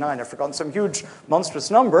the 59, I've forgotten, some huge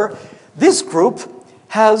monstrous number. This group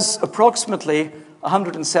has approximately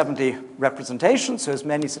 170 representations, so as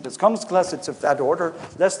many as it has Kunstklasse, it's of that order,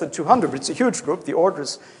 less than 200, but it's a huge group. The order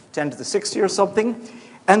is 10 to the 60 or something.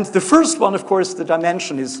 And the first one, of course, the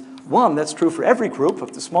dimension is 1. That's true for every group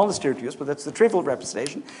of the smallest here to use, but that's the trivial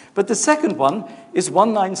representation. But the second one is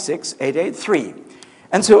 196,883.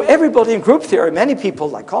 And so everybody in group theory, many people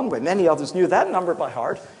like Conway, many others knew that number by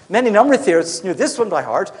heart. Many number theorists knew this one by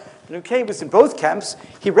heart. Mackay was in both camps.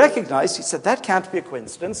 He recognized, he said, that can't be a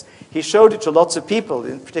coincidence. He showed it to lots of people,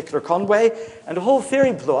 in particular Conway, and the whole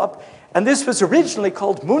theory blew up. And this was originally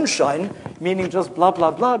called moonshine, meaning just blah,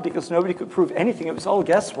 blah, blah, because nobody could prove anything. It was all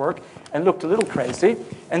guesswork and looked a little crazy.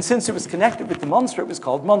 And since it was connected with the monster, it was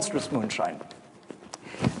called monstrous moonshine.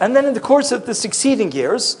 And then in the course of the succeeding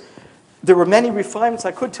years, there were many refinements.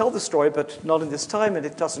 I could tell the story, but not in this time, and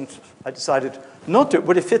it doesn't. I decided not to. It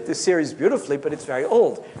would have fit this series beautifully, but it's very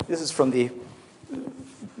old. This is from the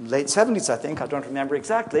late 70s, I think. I don't remember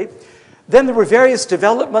exactly. Then there were various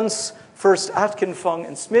developments. First, Atkin, Fung,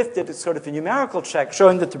 and Smith did a sort of a numerical check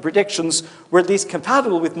showing that the predictions were at least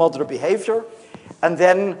compatible with modular behavior. And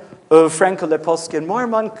then Frenkel, Lepofsky, and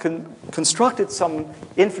Moerman constructed some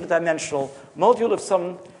infinite dimensional module of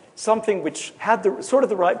something which had sort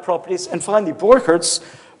of the right properties. And finally, Borchertz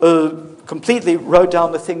completely wrote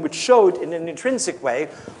down the thing which showed in an intrinsic way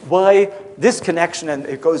why this connection, and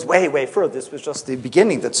it goes way, way further. This was just the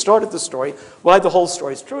beginning that started the story, why the whole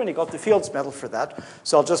story is true, and he got the Fields Medal for that.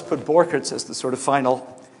 So I'll just put Borchertz as the sort of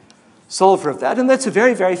final solver of that. And that's a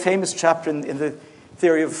very, very famous chapter in the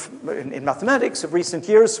theory in mathematics of recent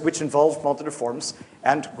years, which involved modular forms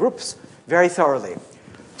and groups very thoroughly.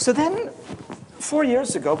 So then, 4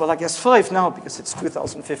 years ago, well, I guess 5 now because it's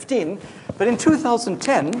 2015, but in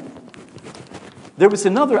 2010, there was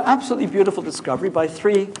another absolutely beautiful discovery by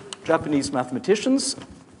 3 Japanese mathematicians,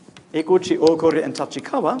 Eguchi, Ogure, and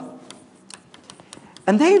Tachikawa.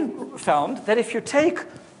 And they found that if you take,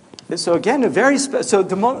 so again, so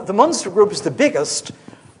the monster group is the biggest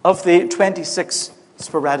of the 26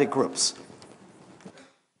 sporadic groups.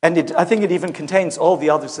 And I think it even contains all the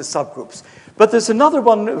others as subgroups. But there's another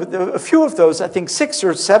one, a few of those, I think 6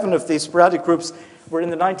 or 7 of these sporadic groups were in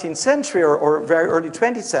the 19th century or very early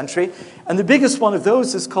 20th century. And the biggest one of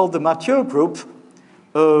those is called the Mathieu group.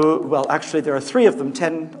 Well, actually, there are 3 of them,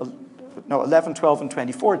 11, 12, and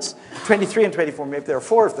 24. It's 23 and 24, maybe there are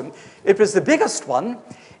 4 of them. It was the biggest one.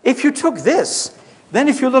 If you took this, then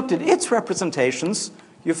if you looked at its representations,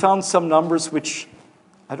 you found some numbers which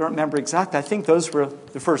I don't remember exactly. I think those were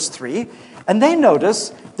the first 3. And they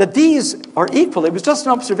notice that these are equal. It was just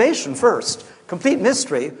an observation first. Complete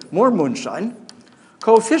mystery, more moonshine.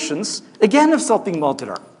 Coefficients, again, of something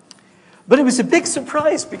modular. But it was a big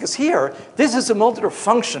surprise because here, this is a modular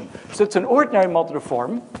function. So it's an ordinary modular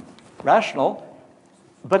form, rational,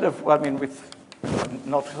 but of, I mean, with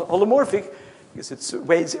not holomorphic, because it's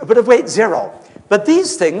weight, but of weight 0. But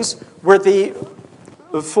these things were the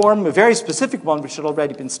form, a very specific one, which had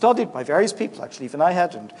already been studied by various people, actually even I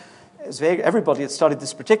had, and everybody had studied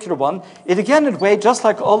this particular one. It again had weighed, just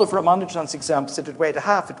like all of Ramanujan's examples, it had weighed a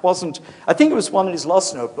half. It wasn't, I think it was one in his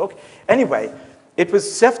lost notebook. Anyway, it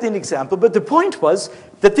was definitely an example, but the point was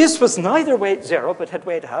that this was neither weight 0, but had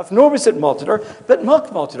weighed a half, nor was it modular, but mock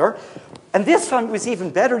modular. And this time was even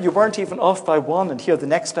better. You weren't even off by 1, and here the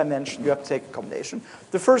next dimension, you have to take a combination.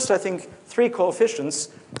 The first, I think, 3 coefficients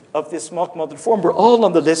of this mock modular form were all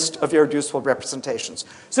on the list of irreducible representations.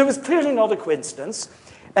 So it was clearly not a coincidence.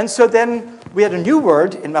 And so then we had a new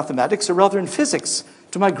word in mathematics, or rather in physics.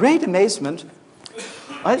 To my great amazement,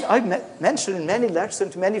 I mentioned in many lectures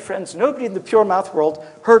and to many friends, nobody in the pure math world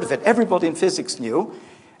heard of it. Everybody in physics knew.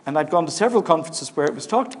 And I'd gone to several conferences where it was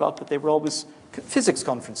talked about, but they were always physics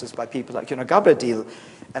conferences by people like, Gabradil.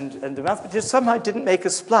 And the mathematicians somehow didn't make a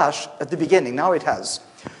splash at the beginning. Now it has.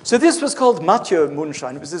 So this was called Mathieu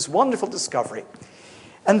moonshine. It was this wonderful discovery.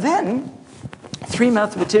 And then 3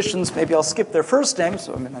 mathematicians, maybe I'll skip their first names,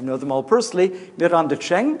 so I know them all personally, Miranda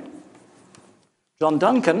Cheng, John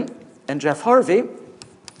Duncan, and Jeff Harvey,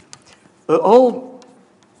 all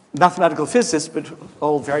mathematical physicists, but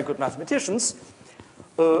all very good mathematicians,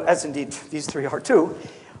 as indeed these 3 are too.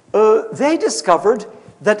 They discovered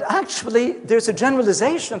that actually there's a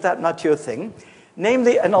generalization of that Mathieu thing,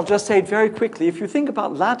 namely, and I'll just say it very quickly, if you think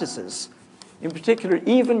about lattices, in particular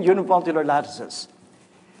even unimodular lattices,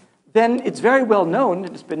 then it's very well known,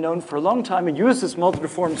 and it's been known for a long time, and uses modular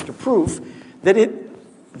forms to prove that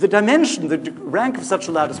the dimension, the rank of such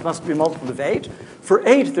a lattice must be a multiple of 8. For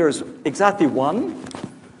 8, there's exactly 1.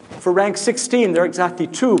 For rank 16, there are exactly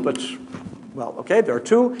 2, but, well, okay, there are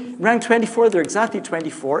 2. In rank 24, there are exactly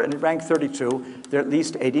 24, and in rank 32, there are at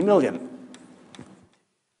least 80 million.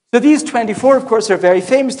 So these 24, of course, are very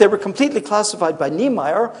famous. They were completely classified by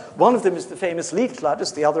Niemeyer. One of them is the famous Leech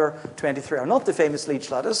lattice. The other 23 are not the famous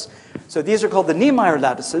Leech lattice. So these are called the Niemeyer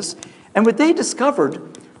lattices. And what they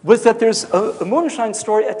discovered was that there's a moonshine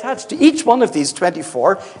story attached to each one of these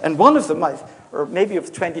 24, and one of them, or maybe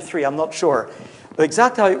of 23, I'm not sure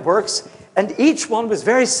exactly how it works. And each one was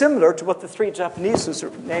very similar to what the 3 Japanese, whose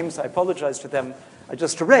names I apologize to them, I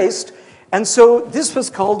just erased. And so this was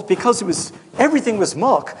called, because everything was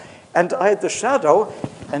mock, and I had the shadow,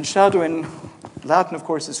 and shadow in Latin, of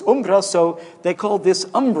course, is umbra, so they called this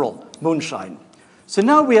umbral moonshine. So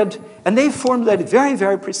now and they formulated very,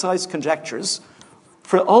 very precise conjectures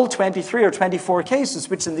for all 23 or 24 cases,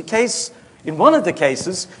 which in one of the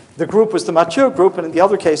cases, the group was the Mathieu group, and in the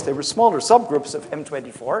other case, they were smaller subgroups of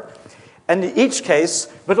M24. And in each case,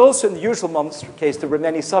 but also in the usual monster case, there were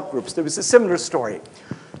many subgroups. There was a similar story.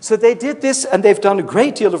 So they did this, and they've done a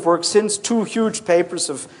great deal of work since, 2 huge papers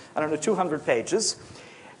of, 200 pages.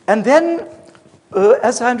 And then,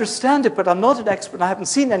 as I understand it, but I'm not an expert, I haven't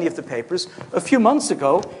seen any of the papers, a few months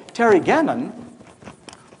ago, Terry Gannon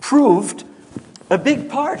proved a big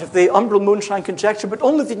part of the umbral moonshine conjecture, but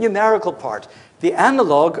only the numerical part, the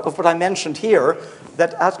analog of what I mentioned here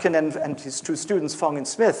that Atkin and his 2 students, Fong and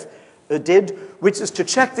Smith, did, which is to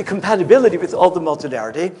check the compatibility with all the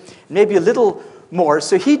modularity, maybe a little more.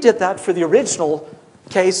 So he did that for the original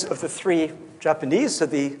case of the 3 Japanese, so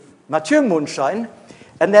the Mathieu moonshine.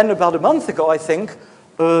 And then about a month ago, I think,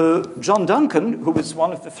 John Duncan, who was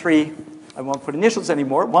one of the 3, I won't put initials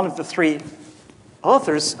anymore, one of the 3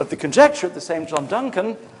 authors of the conjecture, the same John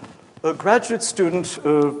Duncan, a graduate student,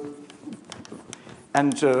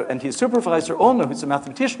 and his supervisor, Ono, who's a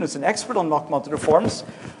mathematician, who's an expert on modular forms,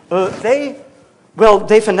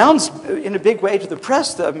 they've announced in a big way to the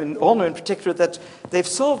press, Ono in particular, that they've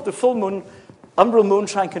solved the full moon, umbral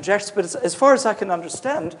moonshine conjecture, but as far as I can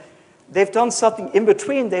understand, they've done something in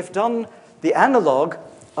between. They've done the analog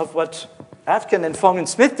of what Atkin and Fong and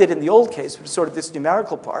Smith did in the old case, which is sort of this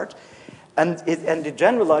numerical part, and it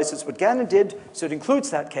generalizes what Gannon did, so it includes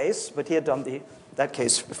that case, but he had done that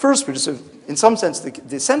case first, which is, in some sense,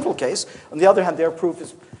 the central case. On the other hand, their proof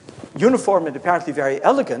is uniform and apparently very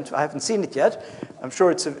elegant. I haven't seen it yet. I'm sure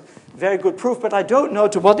it's a very good proof, but I don't know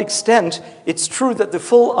to what extent it's true that the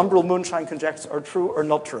full umbral moonshine conjectures are true or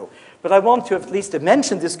not true. But I want to at least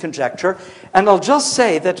mention this conjecture, and I'll just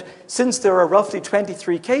say that since there are roughly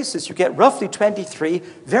 23 cases, you get roughly 23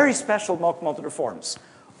 very special modular forms,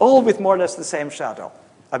 all with more or less the same shadow.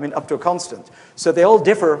 Up to a constant. So they all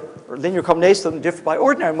differ, or linear combinations of them differ by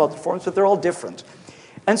ordinary modular forms, but they're all different.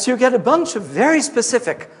 And so you get a bunch of very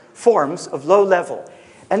specific forms of low level.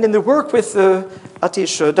 And in the work with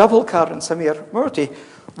Atish Dabholkar and Samir Murthy,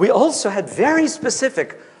 we also had very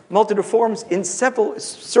specific modular forms in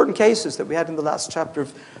certain cases that we had in the last chapter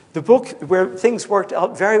of the book, where things worked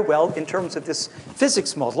out very well in terms of this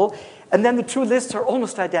physics model. And then the two lists are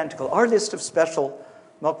almost identical. Our list of special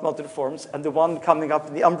modular forms and the one coming up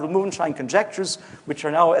in the umbral moonshine conjectures, which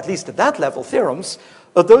are now, at least at that level, theorems,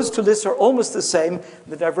 those two lists are almost the same.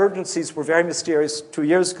 The divergences were very mysterious 2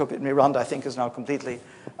 years ago, but Miranda, I think, has now completely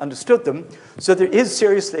understood them. So there is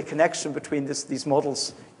seriously a connection between these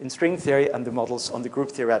models in string theory and the models on the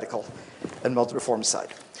group theoretical and modular form side.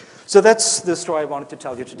 So that's the story I wanted to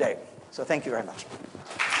tell you today. So thank you very much.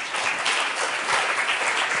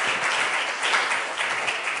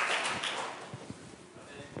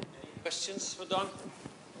 Questions for Don?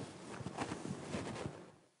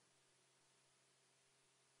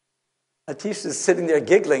 Atish is sitting there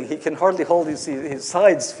giggling. He can hardly hold his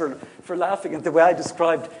sides for laughing at the way I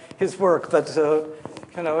described his work. But,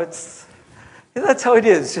 that's how it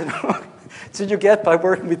is, So you get by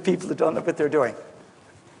working with people who don't know what they're doing.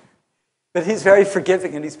 But he's very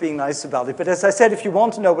forgiving and he's being nice about it. But as I said, if you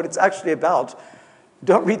want to know what it's actually about,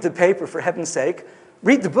 don't read the paper, for heaven's sake.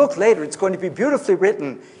 Read the book later. It's going to be beautifully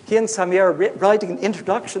written. He and Samir are writing an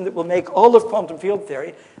introduction that will make all of quantum field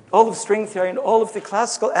theory, all of string theory, and all of the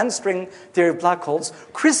classical and string theory of black holes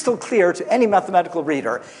crystal clear to any mathematical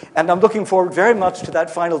reader. And I'm looking forward very much to that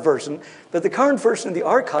final version. But the current version in the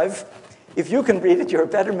archive, if you can read it, you're a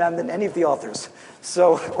better man than any of the authors.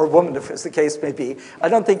 So, or woman, if as the case may be. I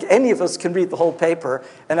don't think any of us can read the whole paper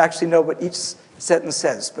and actually know what each sentence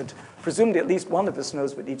says. But presumably at least one of us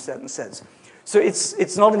knows what each sentence says. So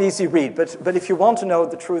it's not an easy read, but if you want to know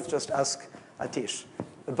the truth, just ask Atish.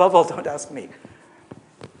 Above all, don't ask me.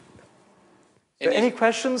 Any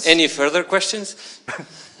questions? Any further questions?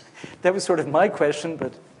 That was sort of my question,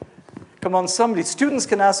 but come on, somebody. Students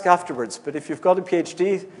can ask afterwards, but if you've got a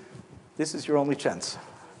PhD, this is your only chance.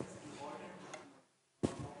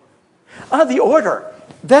 The order.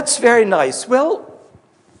 That's very nice. Well,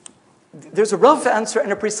 there's a rough answer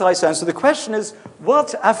and a precise answer. The question is,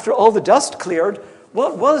 what, after all the dust cleared,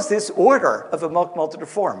 what was this order of a modular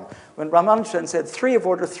form? When Ramanujan said 3 of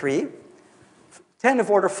order 3, 10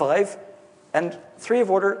 of order 5, and 3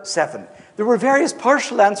 of order 7. There were various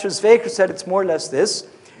partial answers. Zagier said it's more or less this.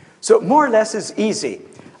 So more or less is easy.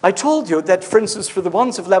 I told you that, for instance, for the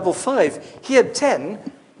ones of level 5, he had 10,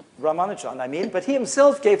 Ramanujan, I mean, but he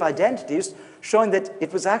himself gave identities showing that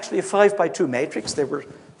it was actually a 5 by 2 matrix. There were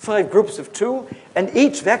 5 groups of 2, and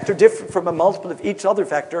each vector different from a multiple of each other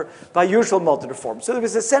vector by usual modular form. So there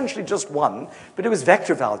was essentially just one, but it was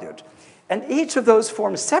vector valued. And each of those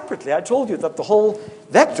forms separately, I told you that the whole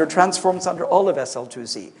vector transforms under all of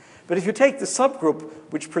SL2Z. But if you take the subgroup,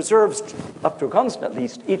 which preserves, up to a constant at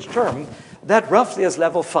least, each term, that roughly is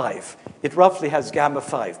level 5. It roughly has gamma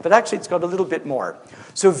 5. But actually, it's got a little bit more.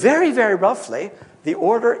 So very, very roughly, the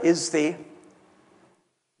order is the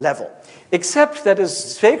level. Except that,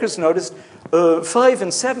 as Svakers noticed, 5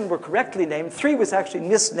 and 7 were correctly named. 3 was actually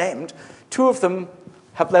misnamed. 2 of them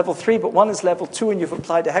have level 3, but 1 is level 2, and you've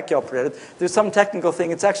applied a Hecke operator. There's some technical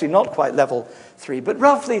thing. It's actually not quite level 3. But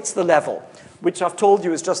roughly, it's the level, which I've told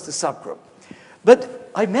you is just the subgroup. But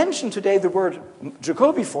I mentioned today the word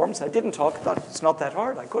Jacobi forms. I didn't talk about it. It's not that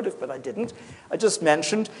hard. I could have, but I didn't. I just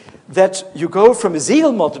mentioned that you go from a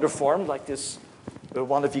Ziegel modular form, like this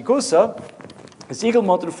one of Igusa. A Ziegel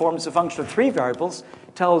modular form is a function of 3 variables,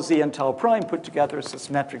 tau z and tau prime, put together as a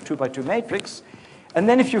symmetric 2 by 2 matrix. And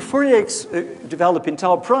then if you Fourier develop in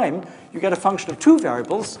tau prime, you get a function of 2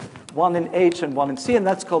 variables, one in H and one in C, and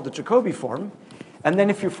that's called the Jacobi form. And then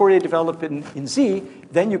if you Fourier develop in Z,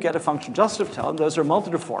 then you get a function just of tau, and those are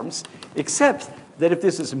multiple forms, except that if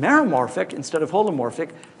this is meromorphic instead of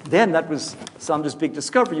holomorphic, then that was Sander's big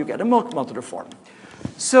discovery, you get a multiple form.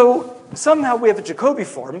 So somehow we have a Jacobi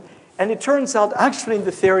form, and it turns out actually in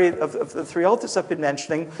the theory of the three authors I've been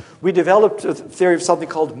mentioning, we developed a theory of something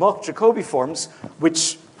called mock Jacobi forms,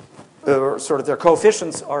 which sort of their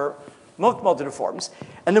coefficients are mock modular forms.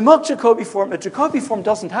 And a mock Jacobi form, a Jacobi form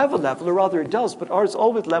doesn't have a level, or rather it does, but ours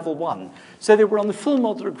always level 1. So they were on the full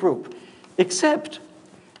modular group, except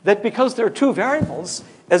that because there are two variables,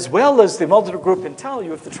 as well as the modular group in tau,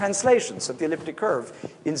 you have the translations of the elliptic curve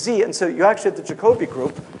in Z, and so you actually have the Jacobi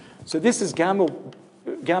group. So this is gamma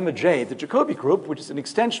J, the Jacobi group, which is an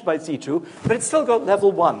extension by Z2, but it's still got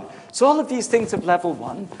level 1. So all of these things have level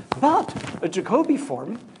 1, but a Jacobi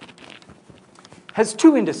form has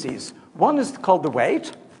two indices. One is called the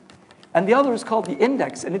weight, and the other is called the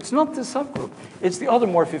index, and it's not the subgroup. It's the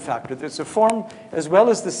automorphy factor. There's a form, as well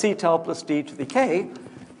as the C tau plus D to the K,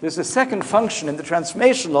 there's a second function in the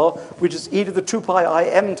transformation law, which is e to the 2 pi I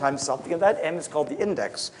m times something, and that m is called the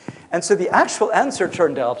index. And so the actual answer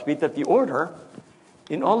turned out to be that the order,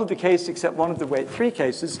 in all of the cases except one of the weight 3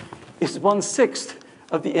 cases, is 1/6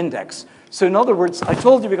 of the index. So in other words, I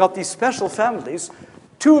told you we got these special families.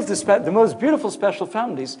 Two of the most beautiful special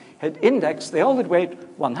families had index, they all had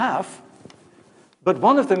weight 1/2, but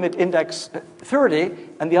one of them had index 30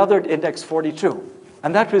 and the other had index 42.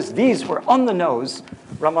 And that was, these were on the nose,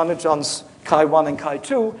 Ramanujan's chi1 and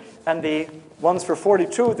chi2, and the ones for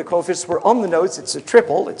 42, the coefficients were on the nose. It's a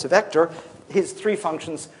triple, it's a vector, his three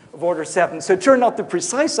functions of order 7. So it turned out the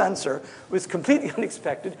precise answer was completely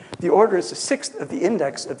unexpected. The order is 1/6 of the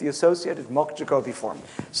index of the associated mock Jacobi form,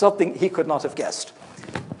 something he could not have guessed.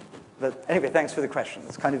 But anyway, thanks for the question.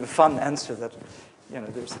 It's kind of a fun answer that,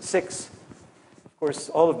 there's 6. Of course,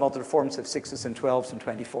 all of modular forms have 6s and 12s and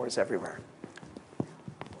 24s everywhere.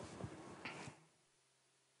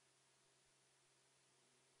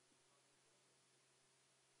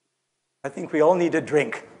 I think we all need a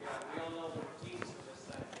drink.